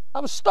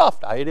 I was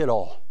stuffed. I ate it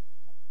all.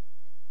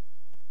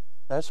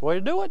 That's the way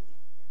to do it.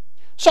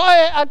 So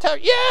I tell her,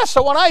 yes,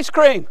 I want ice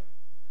cream.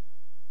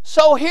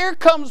 So here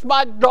comes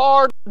my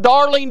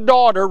darling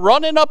daughter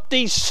running up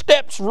these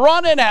steps,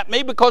 running at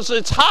me because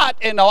it's hot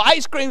and the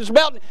ice cream's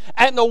melting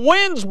and the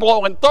wind's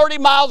blowing 30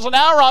 miles an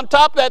hour on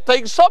top of that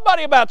thing.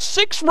 Somebody about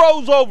 6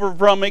 rows over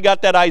from me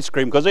got that ice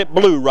cream because it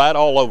blew right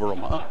all over them.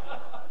 Huh?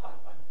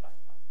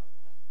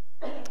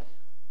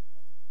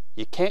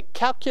 You can't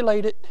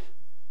calculate it.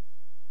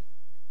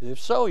 If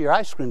so, your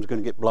ice cream's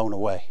going to get blown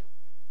away.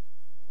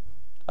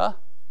 Huh?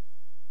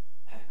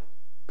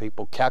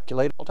 People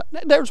calculate all the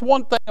time. There's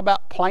one thing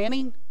about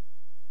planning.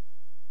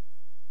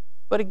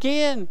 But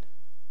again,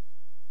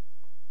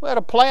 we had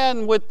to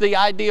plan with the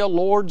idea of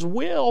Lord's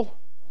will.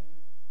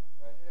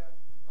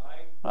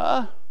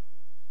 A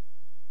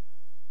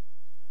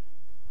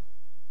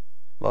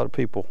lot of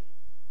people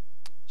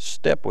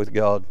step with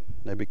God.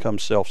 They become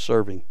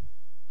self-serving.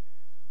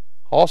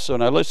 Also,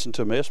 now listen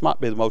to me, this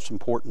might be the most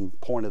important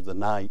point of the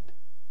night.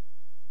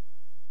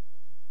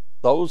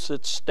 Those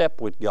that step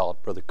with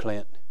God, Brother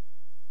Clint,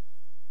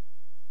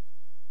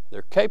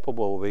 they're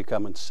capable of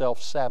becoming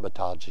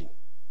self-sabotaging.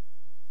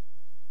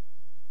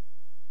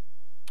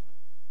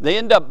 They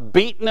end up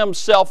beating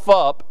themselves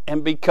up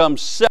and become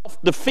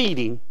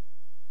self-defeating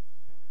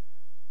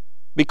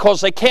because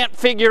they can't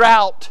figure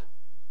out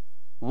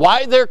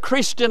why their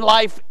Christian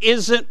life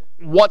isn't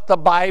what the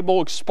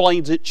Bible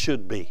explains it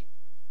should be.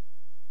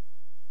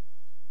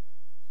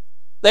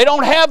 They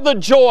don't have the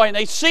joy, and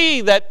they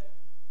see that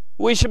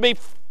we should be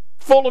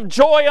full of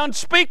joy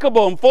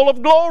unspeakable and full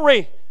of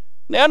glory.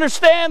 They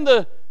understand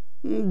the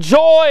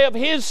joy of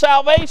His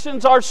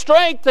salvation's our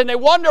strength, and they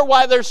wonder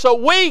why they're so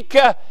weak,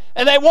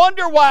 and they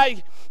wonder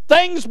why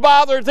things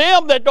bother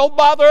them that don't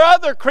bother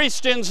other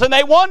Christians, and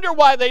they wonder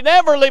why they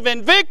never live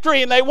in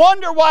victory, and they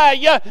wonder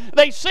why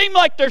they seem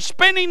like they're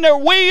spinning their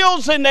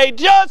wheels and they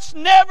just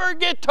never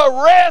get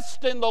to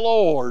rest in the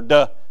Lord.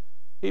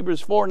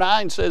 Hebrews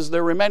 4:9 says,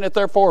 there remaineth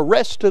therefore a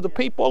rest to the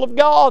people of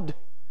God.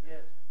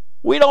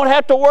 We don't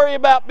have to worry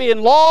about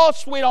being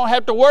lost. We don't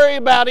have to worry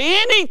about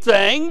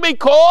anything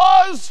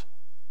because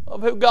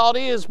of who God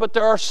is. But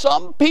there are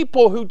some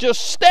people who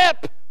just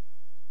step,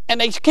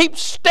 and they keep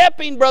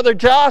stepping, Brother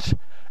Josh,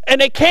 and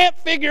they can't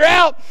figure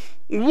out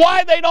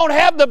why they don't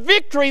have the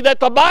victory that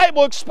the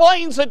Bible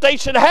explains that they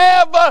should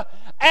have,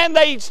 and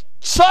they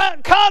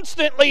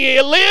constantly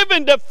live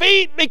in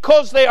defeat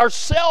because they are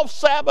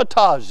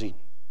self-sabotaging.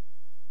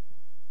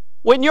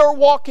 When you're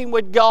walking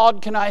with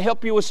God, can I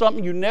help you with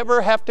something? You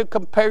never have to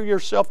compare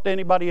yourself to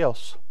anybody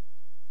else.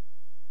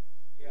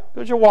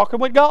 Because you're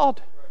walking with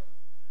God.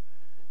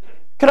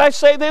 Can I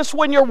say this?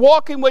 When you're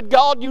walking with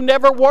God, you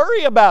never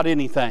worry about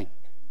anything.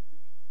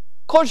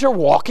 Because you're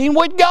walking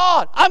with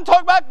God. I'm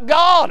talking about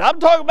God.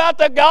 I'm talking about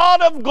the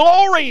God of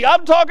glory.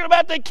 I'm talking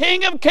about the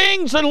King of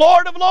kings and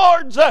Lord of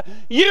lords.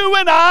 You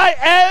and I,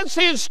 as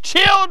His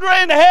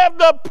children, have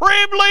the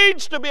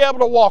privilege to be able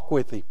to walk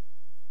with Him.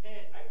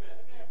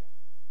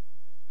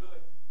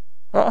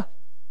 Huh?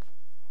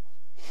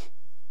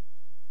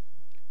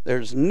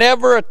 There's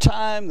never a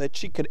time that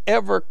she could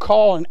ever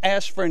call and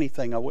ask for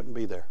anything I wouldn't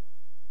be there.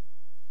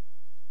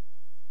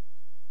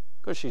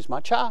 Because she's my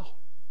child.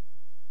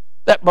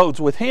 That bodes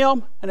with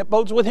Him, and it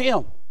bodes with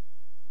Him.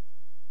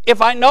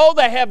 If I know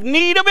they have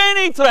need of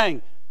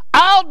anything,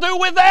 I'll do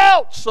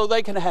without so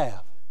they can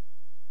have.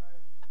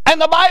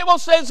 And the Bible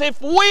says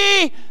if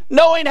we,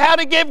 knowing how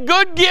to give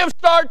good gifts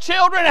to our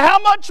children, how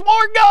much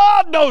more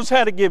God knows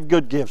how to give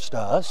good gifts to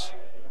us.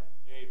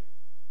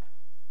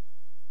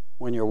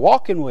 When you're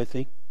walking with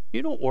Him,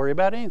 you don't worry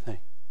about anything.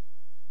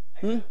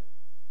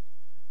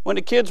 When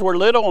the kids were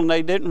little and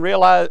they didn't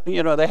realize,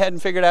 they hadn't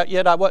figured out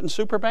yet I wasn't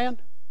Superman.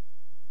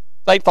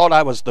 They thought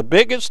I was the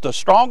biggest, the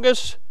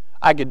strongest.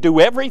 I could do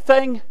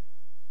everything.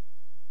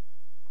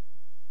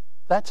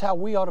 That's how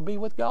we ought to be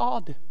with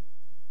God.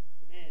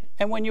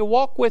 And when you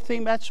walk with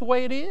Him, that's the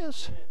way it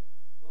is.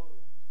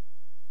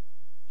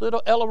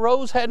 Little Ella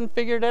Rose hadn't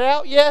figured it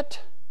out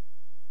yet.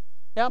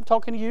 Yeah, I'm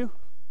talking to you.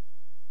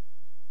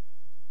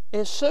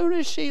 As soon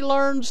as she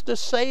learns to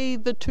say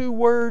the 2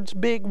 words,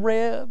 Big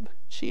Rev,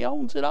 she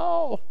owns it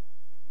all.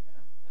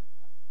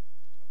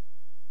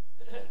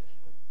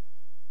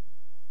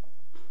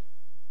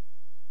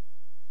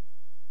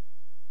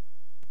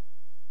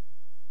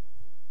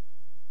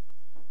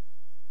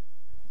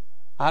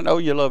 I know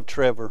you love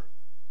Trevor.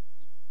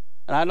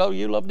 And I know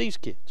you love these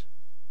kids.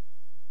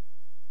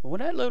 But when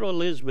that little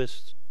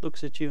Elizabeth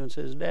looks at you and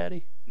says,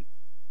 Daddy,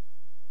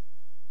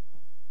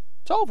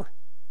 it's over.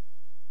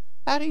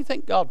 How do you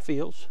think God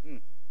feels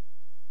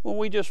when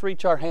we just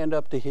reach our hand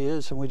up to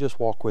His and we just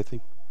walk with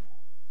Him?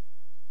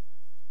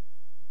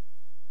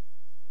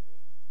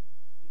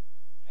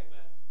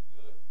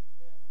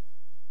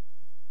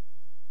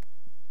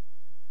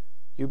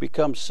 You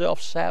become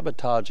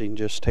self-sabotaging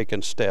just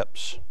taking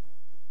steps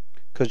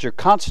because you're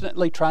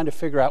constantly trying to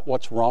figure out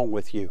what's wrong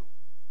with you.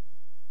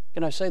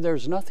 Can I say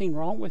there's nothing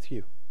wrong with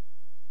you?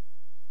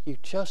 You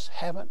just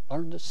haven't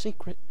learned the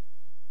secret.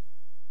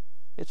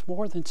 It's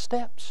more than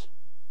steps.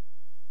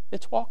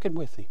 It's walking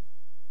with Him.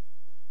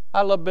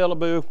 I love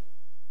Bellaboo.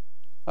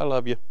 I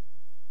love you.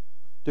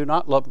 Do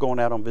not love going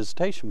out on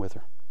visitation with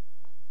her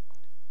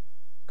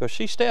because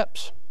she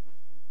steps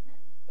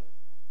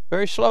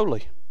very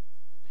slowly.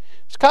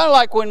 It's kind of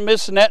like when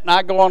Miss Annette and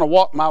I go on a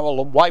walk. My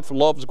wife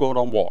loves going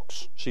on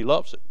walks. She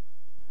loves it.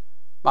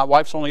 My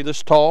wife's only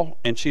this tall,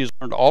 and she's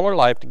learned all her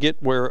life to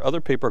get where other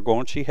people are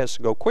going, she has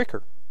to go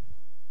quicker.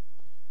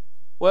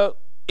 Well,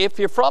 if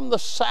you're from the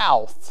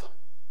South,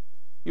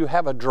 you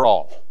have a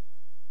drawl.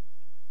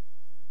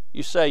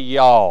 You say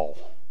y'all.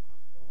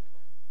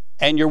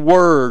 And your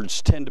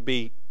words tend to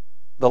be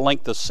the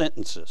length of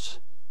sentences.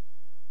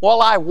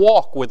 Well, I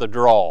walk with a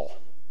drawl.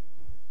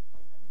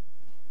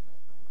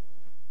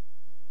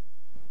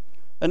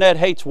 Annette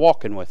hates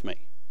walking with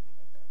me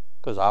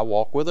because I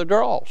walk with a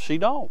drawl. She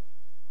don't.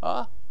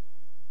 Huh?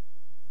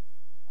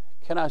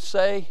 Can I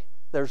say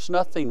there's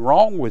nothing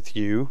wrong with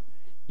you?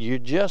 You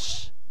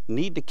just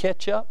need to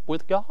catch up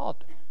with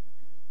God.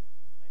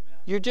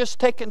 You're just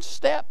taking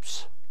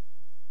steps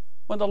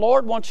when the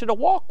Lord wants you to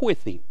walk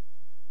with Him.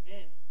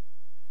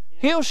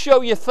 He'll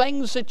show you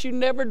things that you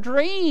never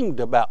dreamed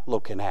about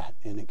looking at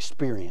and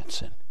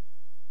experiencing.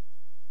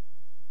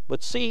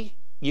 But see,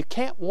 you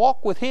can't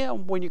walk with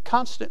Him when you're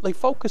constantly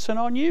focusing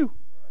on you.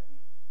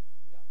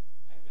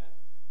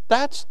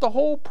 That's the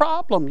whole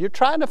problem. You're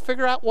trying to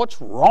figure out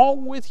what's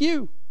wrong with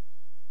you.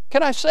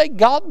 Can I say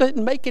God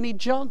didn't make any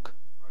junk?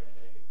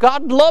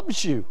 God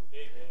loves you.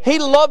 He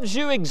loves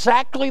you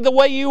exactly the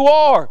way you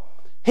are.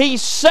 He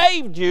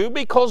saved you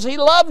because He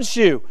loves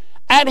you.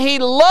 And He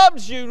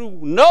loves you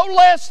no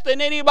less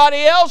than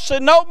anybody else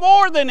and no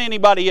more than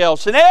anybody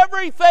else. And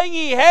everything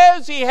He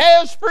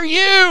has for you.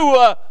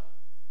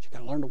 You've got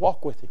to learn to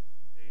walk with Him.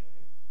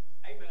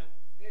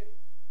 Amen.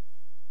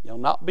 You'll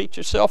not beat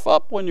yourself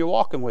up when you're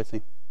walking with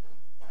Him.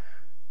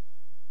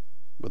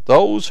 But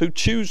those who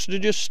choose to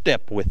just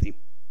step with Him,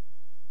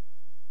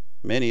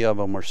 many of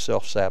them are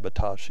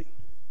self-sabotaging.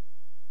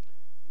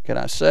 Can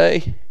I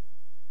say,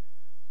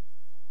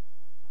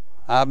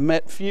 I've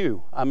met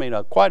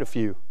quite a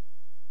few,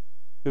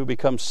 who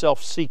become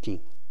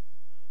self-seeking.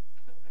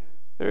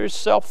 They're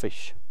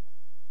selfish.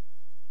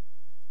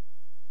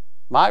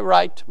 My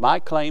right, my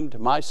claim to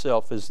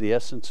myself is the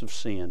essence of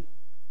sin.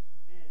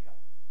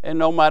 And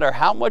no matter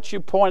how much you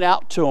point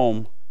out to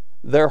them,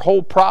 their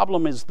whole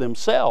problem is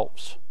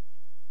themselves.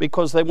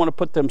 Because they want to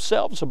put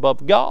themselves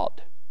above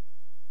God.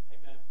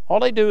 Amen. All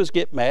they do is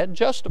get mad and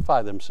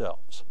justify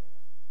themselves.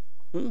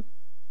 You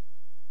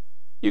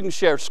can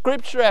share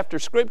scripture after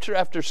scripture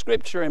after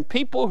scripture, and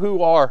people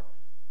who are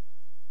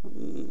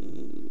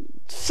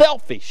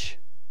selfish,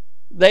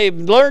 they've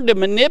learned to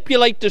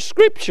manipulate the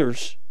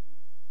scriptures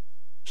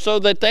so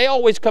that they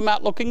always come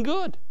out looking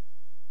good.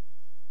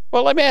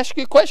 Well, let me ask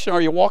you a question. Are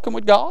you walking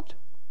with God?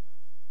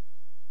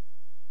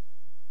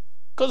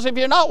 Because if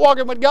you're not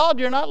walking with God,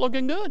 you're not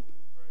looking good.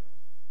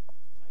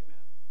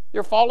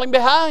 You're falling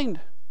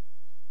behind.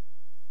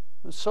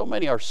 And so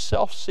many are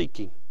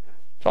self-seeking.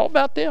 It's all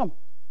about them.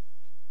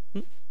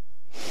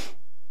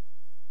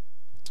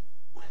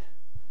 I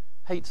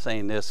hate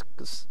saying this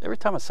because every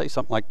time I say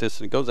something like this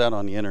and it goes out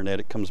on the internet,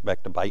 it comes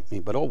back to bite me,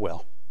 but oh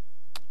well.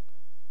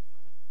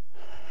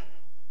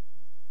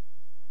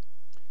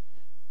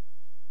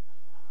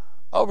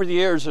 Over the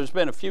years, there's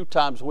been a few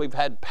times we've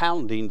had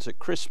poundings at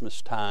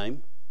Christmas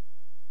time,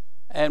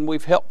 and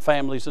we've helped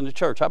families in the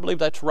church. I believe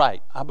that's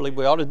right. I believe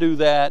we ought to do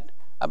that.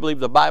 I believe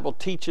the Bible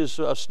teaches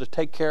us to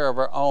take care of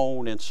our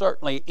own, and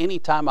certainly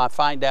anytime I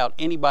find out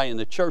anybody in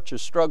the church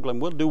is struggling,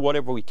 we'll do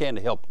whatever we can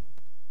to help them.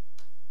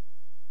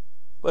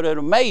 But it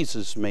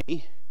amazes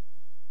me.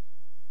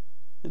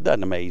 It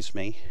doesn't amaze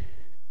me.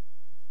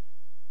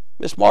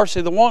 Miss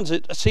Marcy, the ones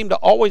that seem to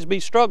always be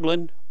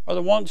struggling are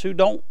the ones who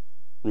don't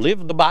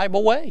live the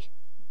Bible way.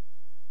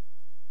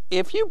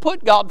 If you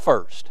put God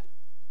first,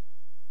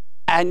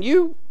 and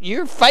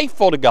you're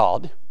faithful to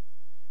God,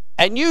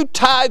 and you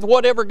tithe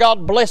whatever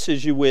God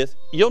blesses you with,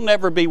 you'll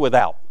never be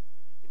without.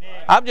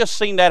 Amen. I've just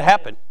seen that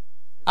happen.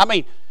 I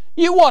mean,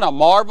 you want a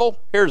marvel?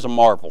 Here's a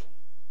marvel.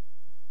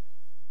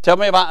 Tell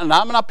me and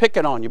I'm not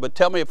picking on you, but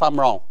tell me if I'm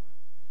wrong.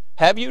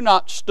 Have you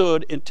not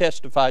stood and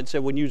testified and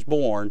said when you was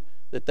born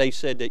that they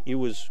said that you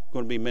was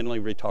going to be mentally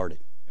retarded?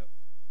 Yep.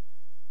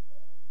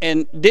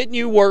 And didn't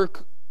you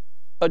work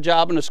a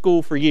job in a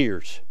school for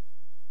years?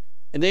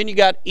 And then you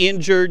got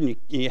injured and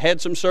you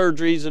had some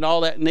surgeries and all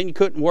that, and then you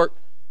couldn't work.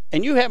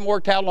 And you haven't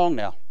worked how long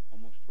now?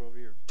 Almost 12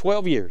 years.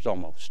 12 years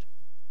almost.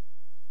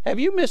 Have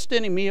you missed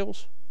any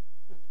meals?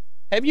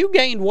 Have you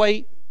gained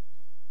weight?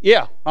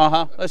 Yeah,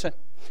 Listen.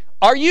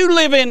 Are you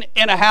living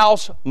in a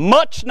house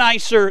much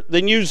nicer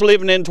than you was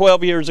living in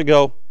 12 years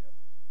ago?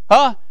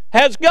 Huh?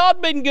 Has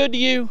God been good to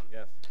you?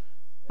 Yes.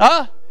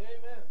 Huh?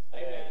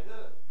 Amen.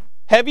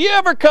 Have you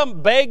ever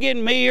come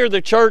begging me or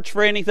the church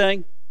for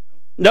anything?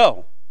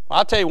 No.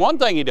 I'll tell you one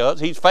thing he does.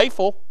 He's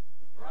faithful.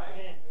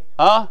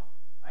 Huh?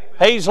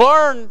 He's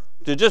learned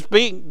to just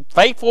be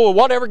faithful with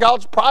whatever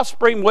God's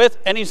prospering with,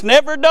 and he's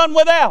never done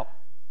without.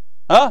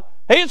 Huh?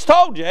 He's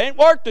told you, ain't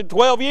worked in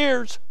 12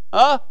 years.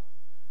 Huh?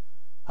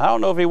 I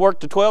don't know if he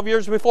worked the 12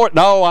 years before.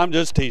 No, I'm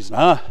just teasing.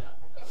 Huh?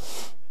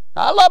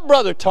 I love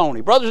Brother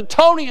Tony. Brother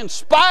Tony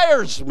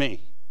inspires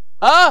me.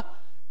 Huh?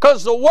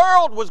 Because the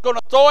world was going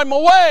to throw him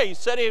away. He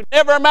said he'd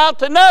never amount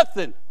to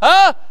nothing.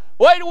 Huh?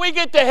 Wait till we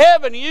get to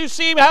heaven and you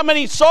see how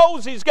many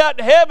souls he's got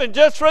in heaven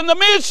just from the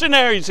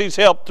missionaries he's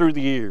helped through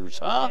the years.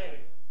 Huh?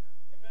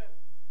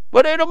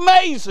 But it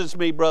amazes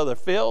me, Brother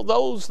Phil,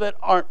 those that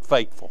aren't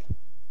faithful.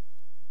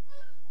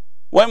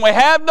 When we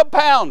have the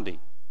pounding,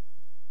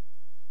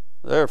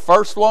 they're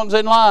first ones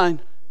in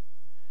line.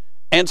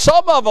 And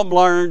some of them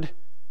learned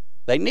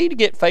they need to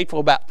get faithful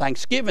about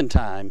Thanksgiving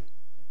time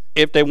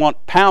if they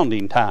want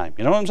pounding time.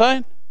 You know what I'm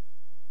saying?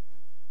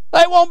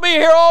 They won't be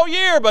here all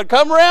year, but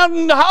come around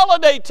in the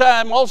holiday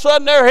time, all of a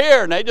sudden they're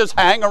here, and they just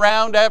hang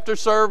around after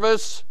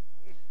service.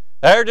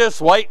 They're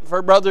just waiting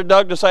for Brother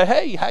Doug to say,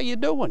 hey, how you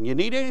doing? You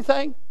need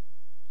anything?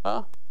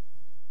 Huh?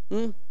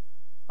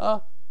 Huh?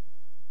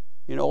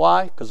 You know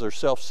why? Because they're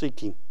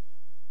self-seeking.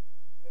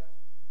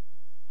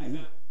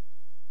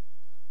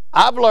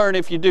 I've learned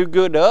if you do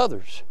good to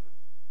others,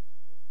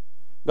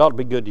 God will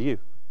be good to you.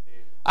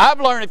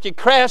 I've learned if you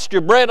cast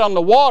your bread on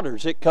the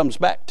waters, it comes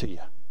back to you.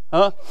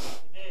 Huh?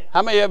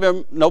 How many of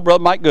you know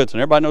Brother Mike Goodson?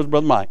 Everybody knows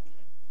Brother Mike.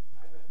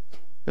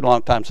 Been a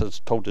long time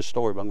since I told this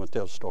story, but I'm going to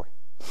tell the story.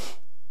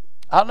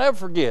 I'll never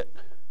forget.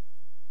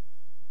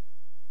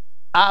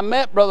 I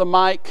met Brother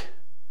Mike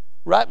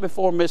right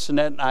before Miss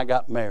Annette and I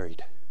got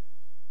married.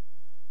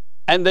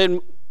 And then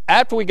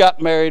after we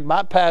got married,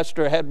 my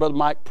pastor had Brother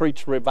Mike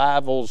preach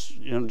revivals,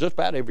 just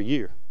about every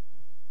year.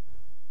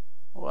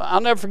 Well,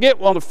 I'll never forget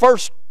one of the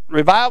first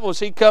revivals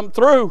he come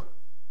through.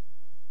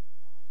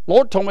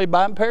 Lord told me to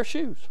buy him a pair of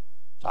shoes.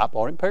 So I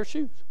bought him a pair of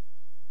shoes.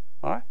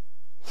 All right?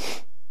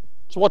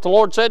 So what the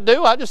Lord said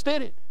do, I just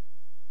did it.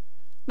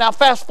 Now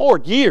fast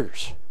forward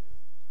years.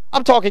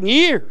 I'm talking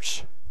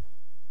years.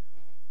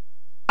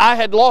 I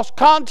had lost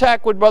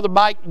contact with Brother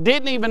Mike,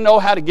 didn't even know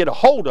how to get a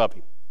hold of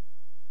him.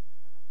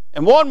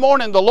 And one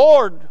morning the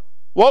Lord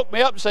woke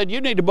me up and said, you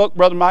need to book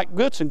Brother Mike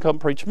Goodson, come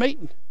preach a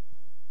meeting.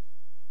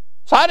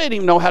 So I didn't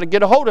even know how to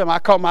get a hold of him. I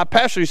called my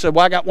pastor. He said,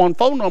 well, I got one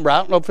phone number. I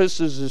don't know if this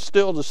is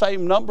still the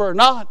same number or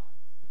not.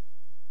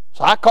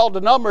 So I called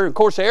the number, and of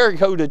course the area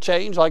code had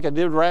changed like I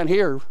did around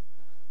here.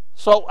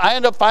 So I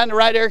ended up finding the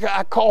right area code.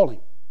 I called him.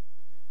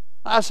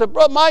 I said,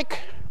 Brother Mike,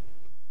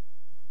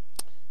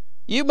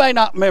 you may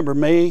not remember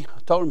me. I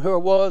told him who I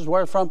was,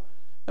 where I'm from.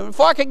 And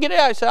before I could get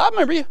out, he said, I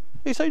remember you.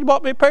 He said, you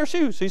bought me a pair of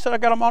shoes. He said, I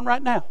got them on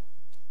right now.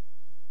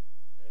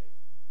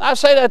 I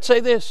say that to say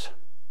this.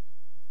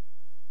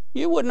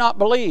 You would not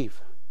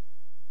believe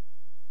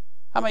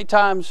how many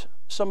times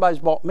somebody's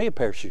bought me a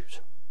pair of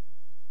shoes.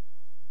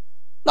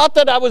 Not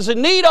that I was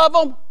in need of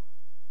them,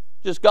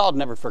 just God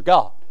never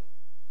forgot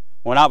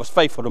when I was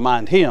faithful to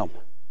mind Him.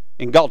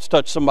 And God's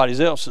touched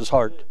somebody else's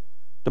heart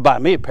to buy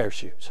me a pair of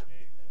shoes.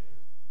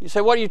 You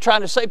say, what are you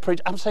trying to say,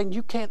 preacher? I'm saying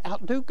you can't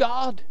outdo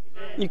God.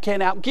 You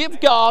can't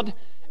outgive God.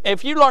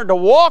 If you learn to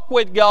walk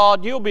with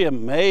God, you'll be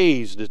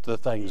amazed at the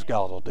things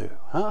God will do.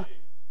 Huh?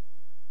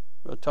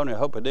 Well, Tony, I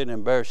hope I didn't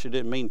embarrass you.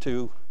 Didn't mean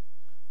to.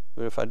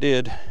 But if I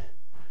did,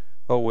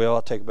 oh well,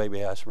 I'll take a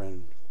baby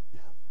aspirin.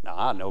 Now,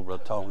 I know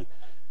Brother Tony.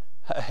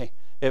 Hey,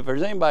 if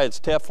there's anybody that's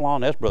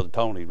Teflon, that's Brother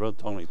Tony. Brother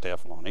Tony's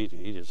Teflon.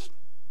 He just,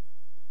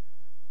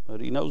 but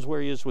he knows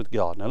where he is with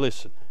God. Now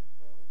listen.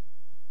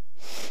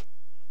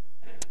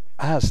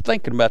 I was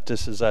thinking about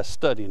this as I was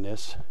studying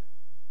this.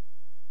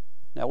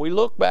 Now we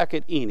look back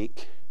at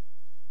Enoch.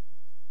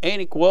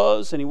 Enoch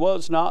was and he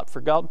was not,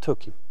 for God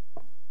took him.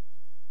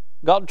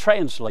 God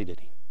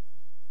translated him.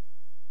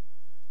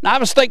 Now I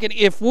was thinking,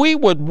 if we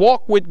would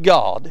walk with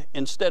God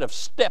instead of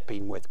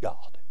stepping with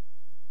God,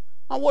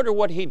 I wonder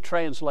what He'd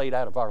translate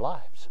out of our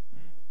lives.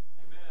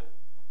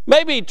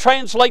 Maybe He'd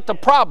translate the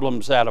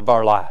problems out of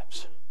our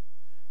lives.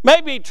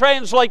 Maybe He'd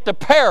translate the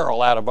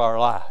peril out of our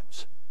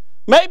lives.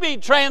 Maybe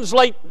He'd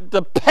translate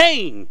the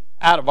pain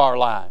out of our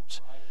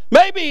lives.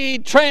 Maybe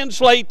He'd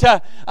translate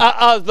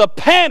the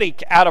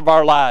panic out of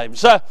our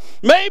lives.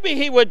 Maybe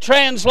He would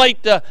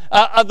translate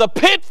the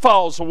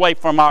pitfalls away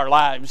from our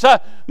lives.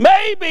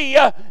 Maybe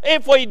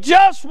if we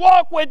just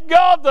walk with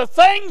God, the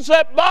things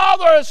that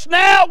bother us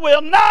now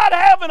will not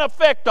have an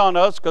effect on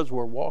us because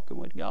we're walking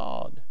with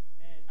God.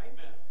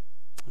 Amen.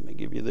 Let me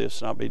give you this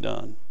and I'll be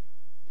done.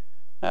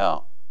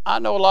 Now, I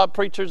know a lot of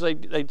preachers,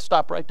 they'd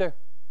stop right there.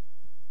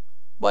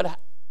 But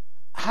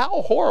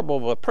how horrible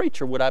of a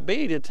preacher would I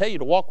be to tell you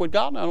to walk with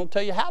God and I don't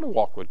tell you how to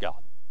walk with God?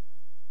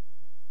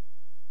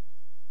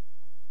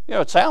 You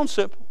know, it sounds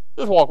simple.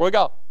 Just walk with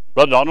God.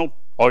 Brother Donald,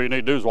 all you need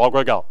to do is walk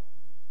with God.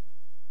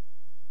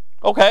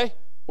 Okay,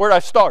 where do I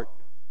start?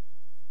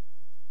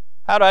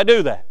 How do I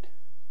do that?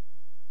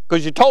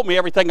 Because you told me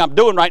everything I'm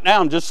doing right now,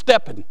 I'm just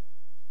stepping.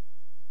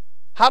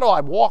 How do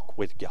I walk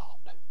with God?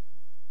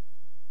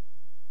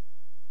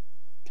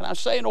 Can I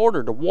say in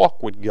order to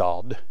walk with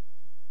God,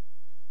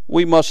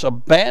 we must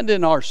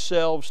abandon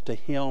ourselves to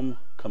Him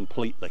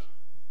completely.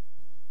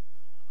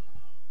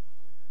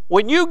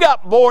 When you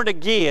got born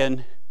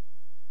again,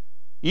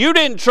 you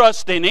didn't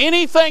trust in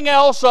anything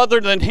else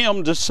other than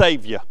Him to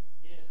save you.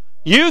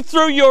 You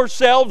threw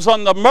yourselves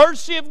on the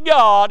mercy of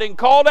God and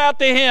called out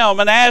to Him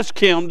and asked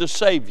Him to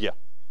save you.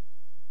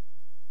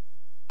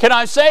 Can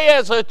I say,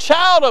 as a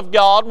child of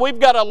God, we've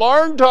got to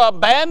learn to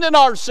abandon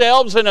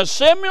ourselves in a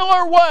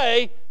similar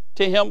way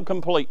to Him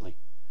completely.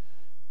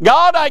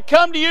 God, I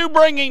come to you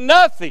bringing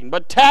nothing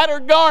but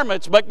tattered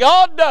garments. But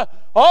God,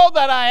 all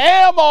that I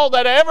am, all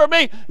that I ever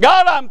be,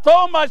 God, I'm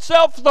throwing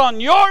myself on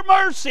your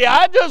mercy.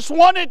 I just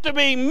want it to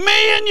be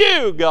me and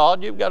you.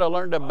 God, you've got to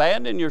learn to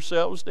abandon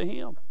yourselves to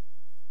Him.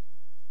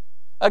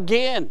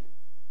 Again,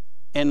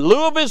 in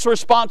lieu of his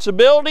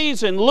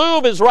responsibilities, in lieu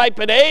of his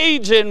ripened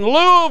age, in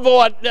lieu of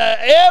what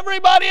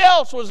everybody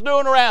else was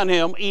doing around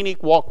him,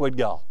 Enoch walked with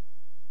God.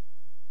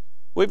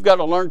 We've got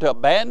to learn to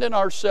abandon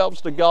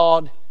ourselves to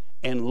God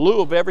in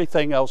lieu of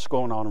everything else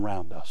going on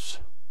around us.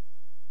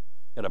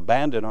 We've got to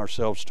abandon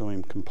ourselves to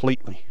Him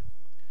completely.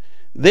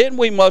 Then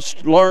we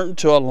must learn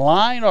to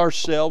align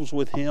ourselves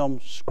with Him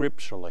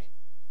scripturally.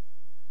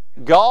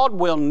 God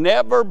will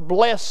never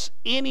bless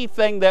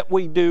anything that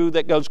we do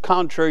that goes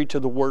contrary to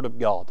the Word of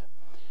God.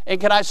 And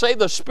can I say,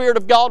 the Spirit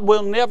of God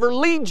will never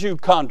lead you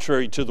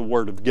contrary to the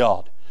Word of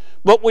God.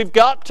 But we've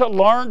got to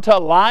learn to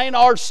align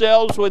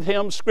ourselves with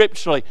Him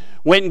scripturally.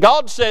 When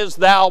God says,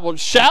 thou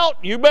shalt,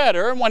 you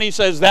better. And when He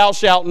says, thou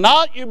shalt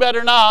not, you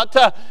better not.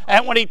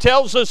 And when He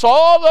tells us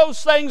all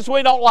those things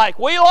we don't like,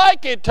 we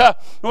like it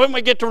when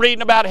we get to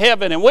reading about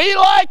heaven. And we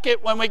like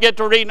it when we get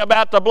to reading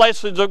about the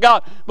blessings of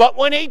God. But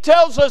when He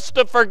tells us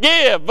to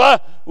forgive,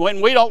 when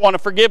we don't want to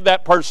forgive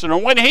that person,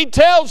 or when He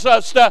tells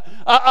us to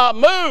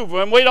move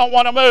when we don't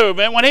want to move,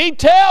 and when He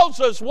tells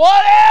us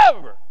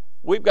whatever,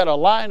 we've got to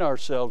align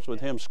ourselves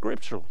with Him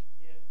scripturally.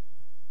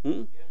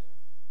 Let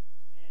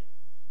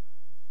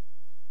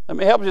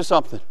me help you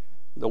something.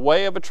 The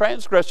way of a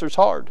transgressor is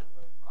hard,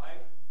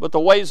 but the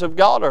ways of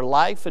God are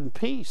life and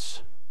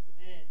peace.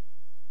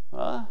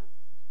 But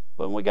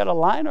we got to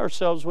align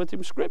ourselves with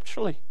Him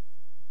scripturally.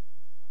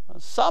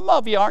 Some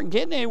of you aren't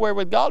getting anywhere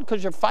with God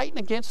because you're fighting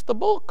against the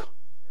book.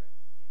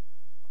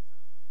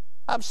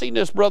 I've seen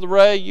this, Brother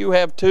Ray, you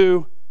have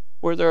too,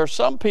 where there are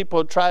some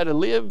people who try to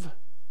live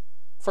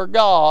for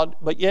God,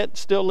 but yet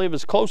still live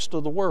as close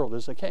to the world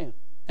as they can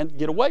and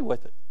get away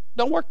with it.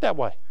 Don't work that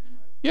way.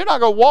 You're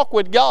not going to walk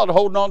with God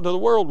holding on to the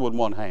world with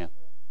one hand.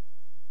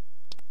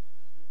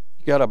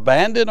 You've got to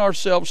abandon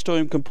ourselves to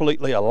Him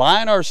completely,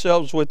 align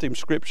ourselves with Him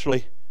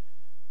scripturally,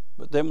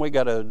 but then we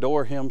got to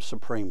adore Him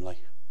supremely.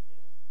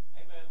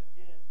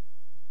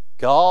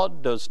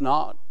 God does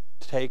not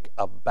take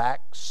a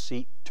back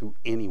seat to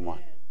anyone.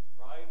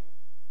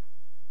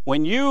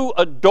 When you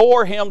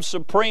adore Him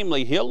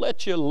supremely, He'll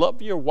let you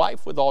love your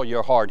wife with all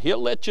your heart.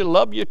 He'll let you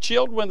love your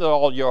children with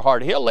all your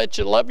heart. He'll let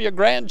you love your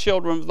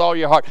grandchildren with all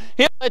your heart.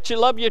 He'll let you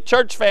love your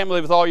church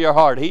family with all your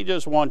heart. He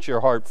just wants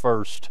your heart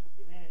first.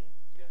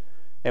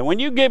 And when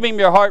you give Him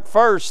your heart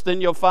first, then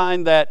you'll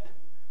find that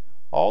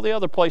all the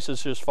other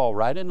places just fall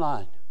right in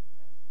line.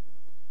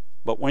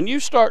 But when you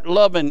start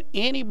loving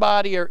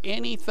anybody or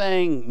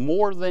anything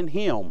more than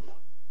Him,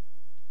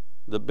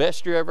 the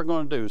best you're ever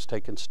going to do is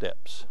taking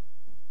steps.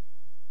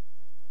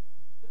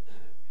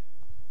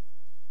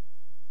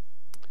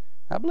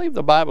 I believe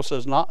the Bible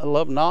says,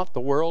 love not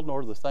the world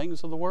nor the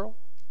things of the world.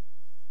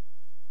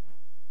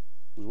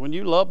 When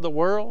you love the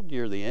world,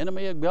 you're the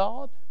enemy of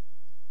God.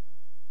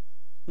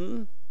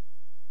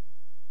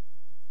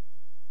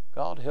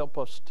 God help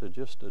us to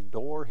just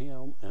adore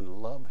Him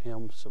and love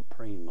Him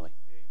supremely.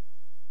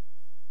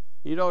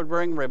 You know, to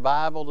bring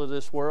revival to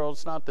this world,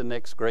 it's not the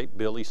next great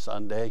Billy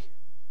Sunday.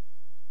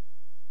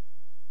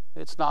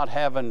 It's not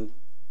having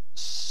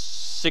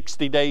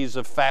 60 days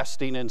of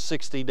fasting and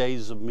 60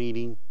 days of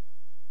meeting.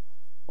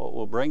 What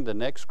will bring the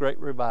next great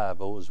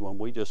revival is when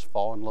we just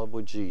fall in love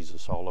with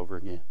Jesus all over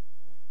again.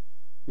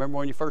 Remember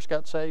when you first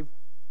got saved?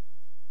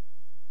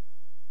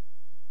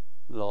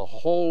 The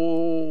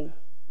whole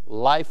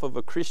life of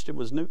a Christian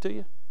was new to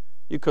you.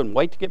 You couldn't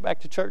wait to get back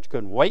to church,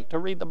 couldn't wait to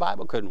read the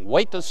Bible, couldn't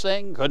wait to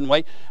sing, couldn't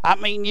wait. I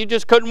mean, you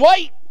just couldn't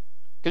wait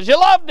because you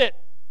loved it.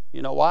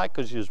 You know why?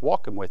 Because you was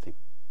walking with Him.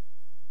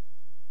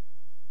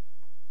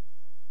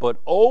 But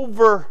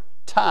over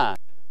time,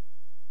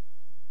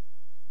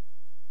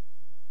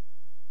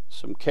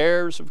 some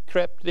cares have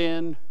crept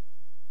in.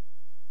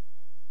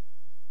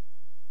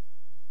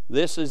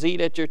 This is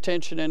eat at your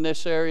attention in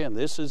this area, and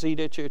this is eat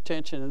at your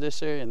attention in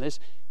this area, and this.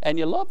 And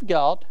you love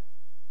God,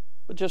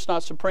 but just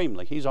not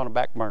supremely. He's on a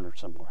back burner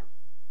somewhere.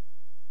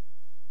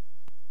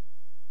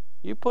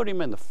 You put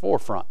him in the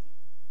forefront.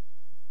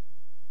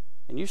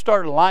 And you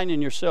start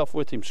aligning yourself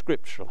with him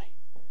scripturally.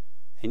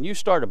 And you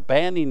start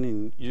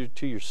abandoning you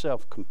to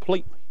yourself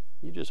completely.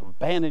 You just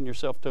abandon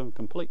yourself to him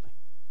completely.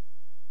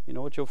 You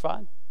know what you'll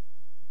find?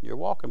 You're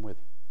walking with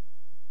him.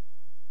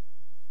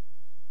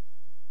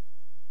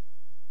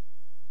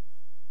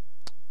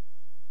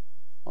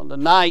 On the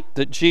night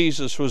that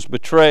Jesus was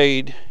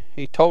betrayed,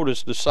 he told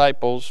his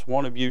disciples,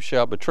 one of you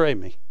shall betray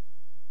me.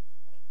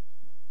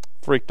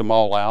 Freaked them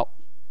all out.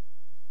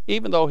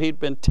 Even though he'd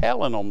been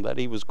telling them that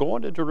he was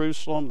going to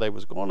Jerusalem, they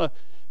was going to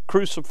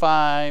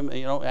crucify him,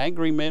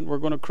 angry men were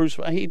going to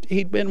crucify him.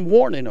 He'd been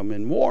warning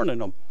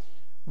them.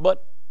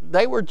 But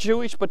they were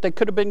Jewish, but they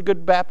could have been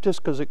good Baptists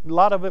because a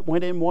lot of it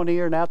went in one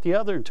ear and out the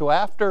other until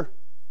after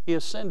he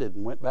ascended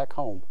and went back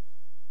home.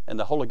 And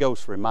the Holy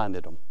Ghost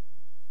reminded them.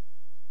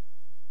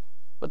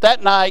 But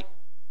that night,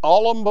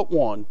 all of them but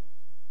one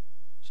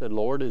said,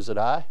 Lord, is it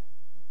I?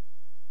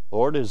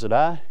 Lord, is it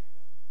I?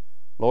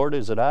 Lord,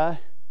 is it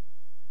I?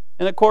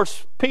 And of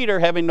course, Peter,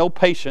 having no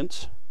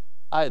patience,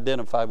 I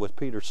identified with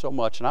Peter so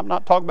much. And I'm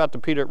not talking about the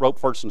Peter that wrote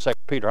 1st and 2nd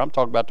Peter. I'm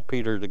talking about the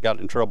Peter that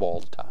got in trouble all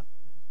the time.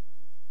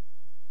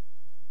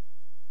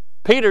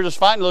 Peter just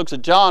finally looks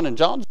at John, and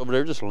John's over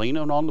there just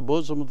leaning on the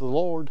bosom of the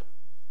Lord.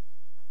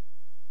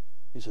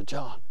 He said,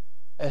 John,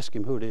 ask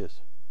him who it is.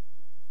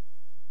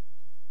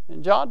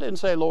 And John didn't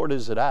say, Lord,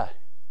 is it I?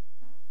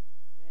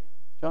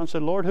 John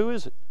said, Lord, who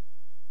is it?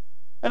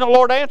 And the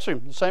Lord answered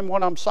him, the same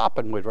one I'm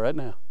sopping with right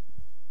now.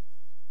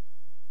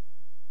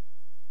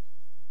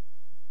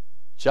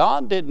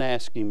 John didn't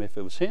ask him if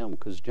it was him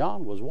because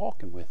John was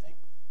walking with him.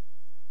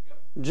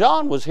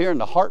 John was hearing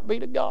the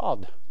heartbeat of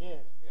God.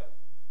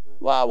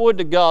 Why would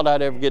to God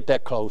I'd ever get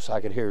that close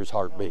I could hear his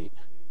heartbeat?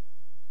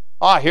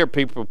 I hear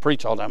people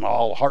preach all the time,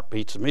 all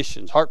heartbeats,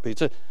 missions,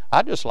 heartbeats.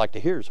 I just like to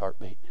hear his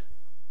heartbeat.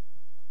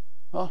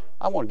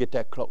 I want to get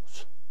that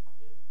close.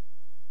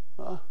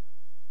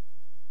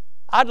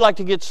 I'd like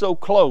to get so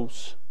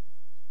close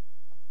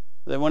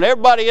that when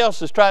everybody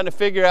else is trying to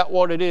figure out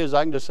what it is,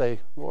 I can just say,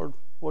 Lord,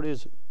 what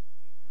is it?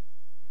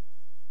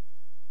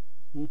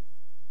 You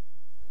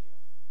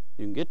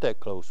can get that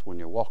close when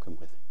you're walking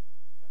with him.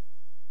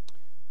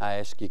 I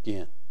ask you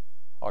again,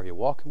 are you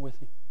walking with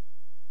him?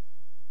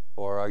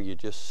 Or are you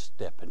just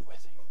stepping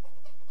with him?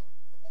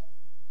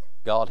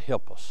 God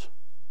help us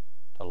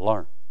to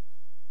learn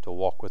to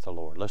walk with the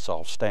Lord. Let's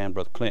all stand.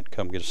 Brother Clint,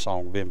 come get a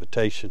song of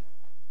invitation.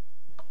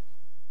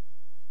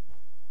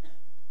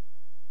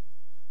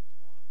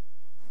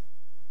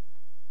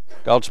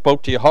 God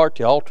spoke to your heart.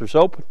 The altar's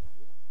open.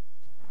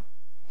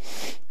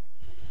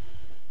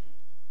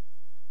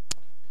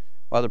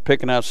 While they're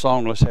picking out a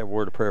song, let's have a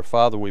word of prayer.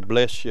 Father, we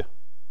bless you.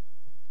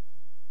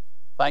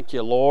 Thank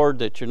you, Lord,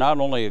 that you're not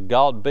only a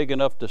God big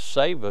enough to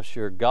save us,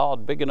 you're a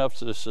God big enough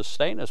to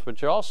sustain us,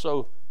 but you're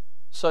also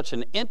such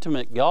an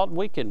intimate God,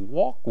 we can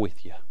walk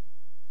with you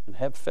and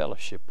have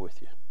fellowship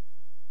with you.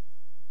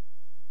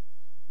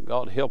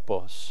 God, help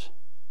us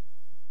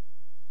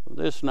from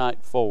this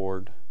night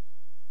forward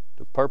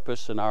to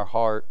purpose in our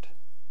heart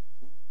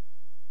to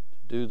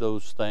do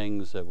those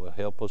things that will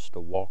help us to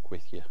walk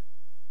with you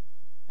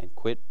and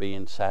quit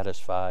being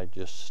satisfied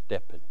just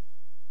stepping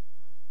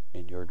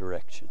in your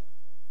direction.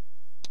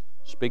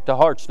 Speak to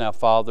hearts now,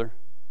 Father.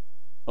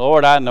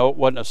 Lord, I know it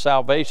wasn't a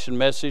salvation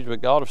message,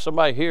 but God, if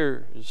somebody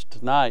here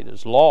tonight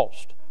is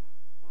lost,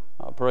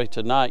 I pray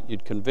tonight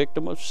you'd convict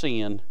them of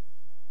sin.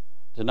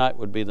 Tonight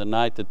would be the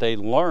night that they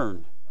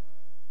learn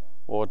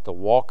what the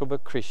walk of a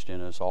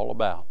Christian is all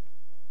about.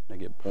 They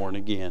get born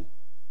again.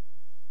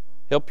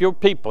 Help your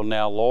people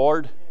now,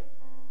 Lord,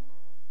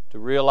 to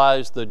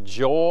realize the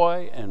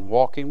joy in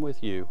walking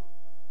with you.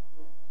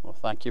 Well,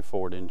 thank you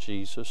for it in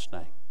Jesus'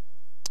 name.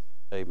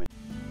 Amen.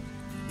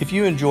 If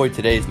you enjoyed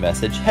today's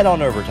message, head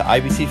on over to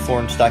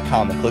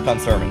ibcflorence.com and click on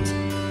Sermons.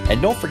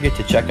 And don't forget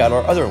to check out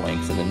our other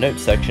links in the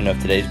notes section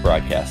of today's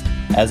broadcast.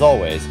 As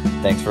always,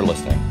 thanks for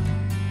listening.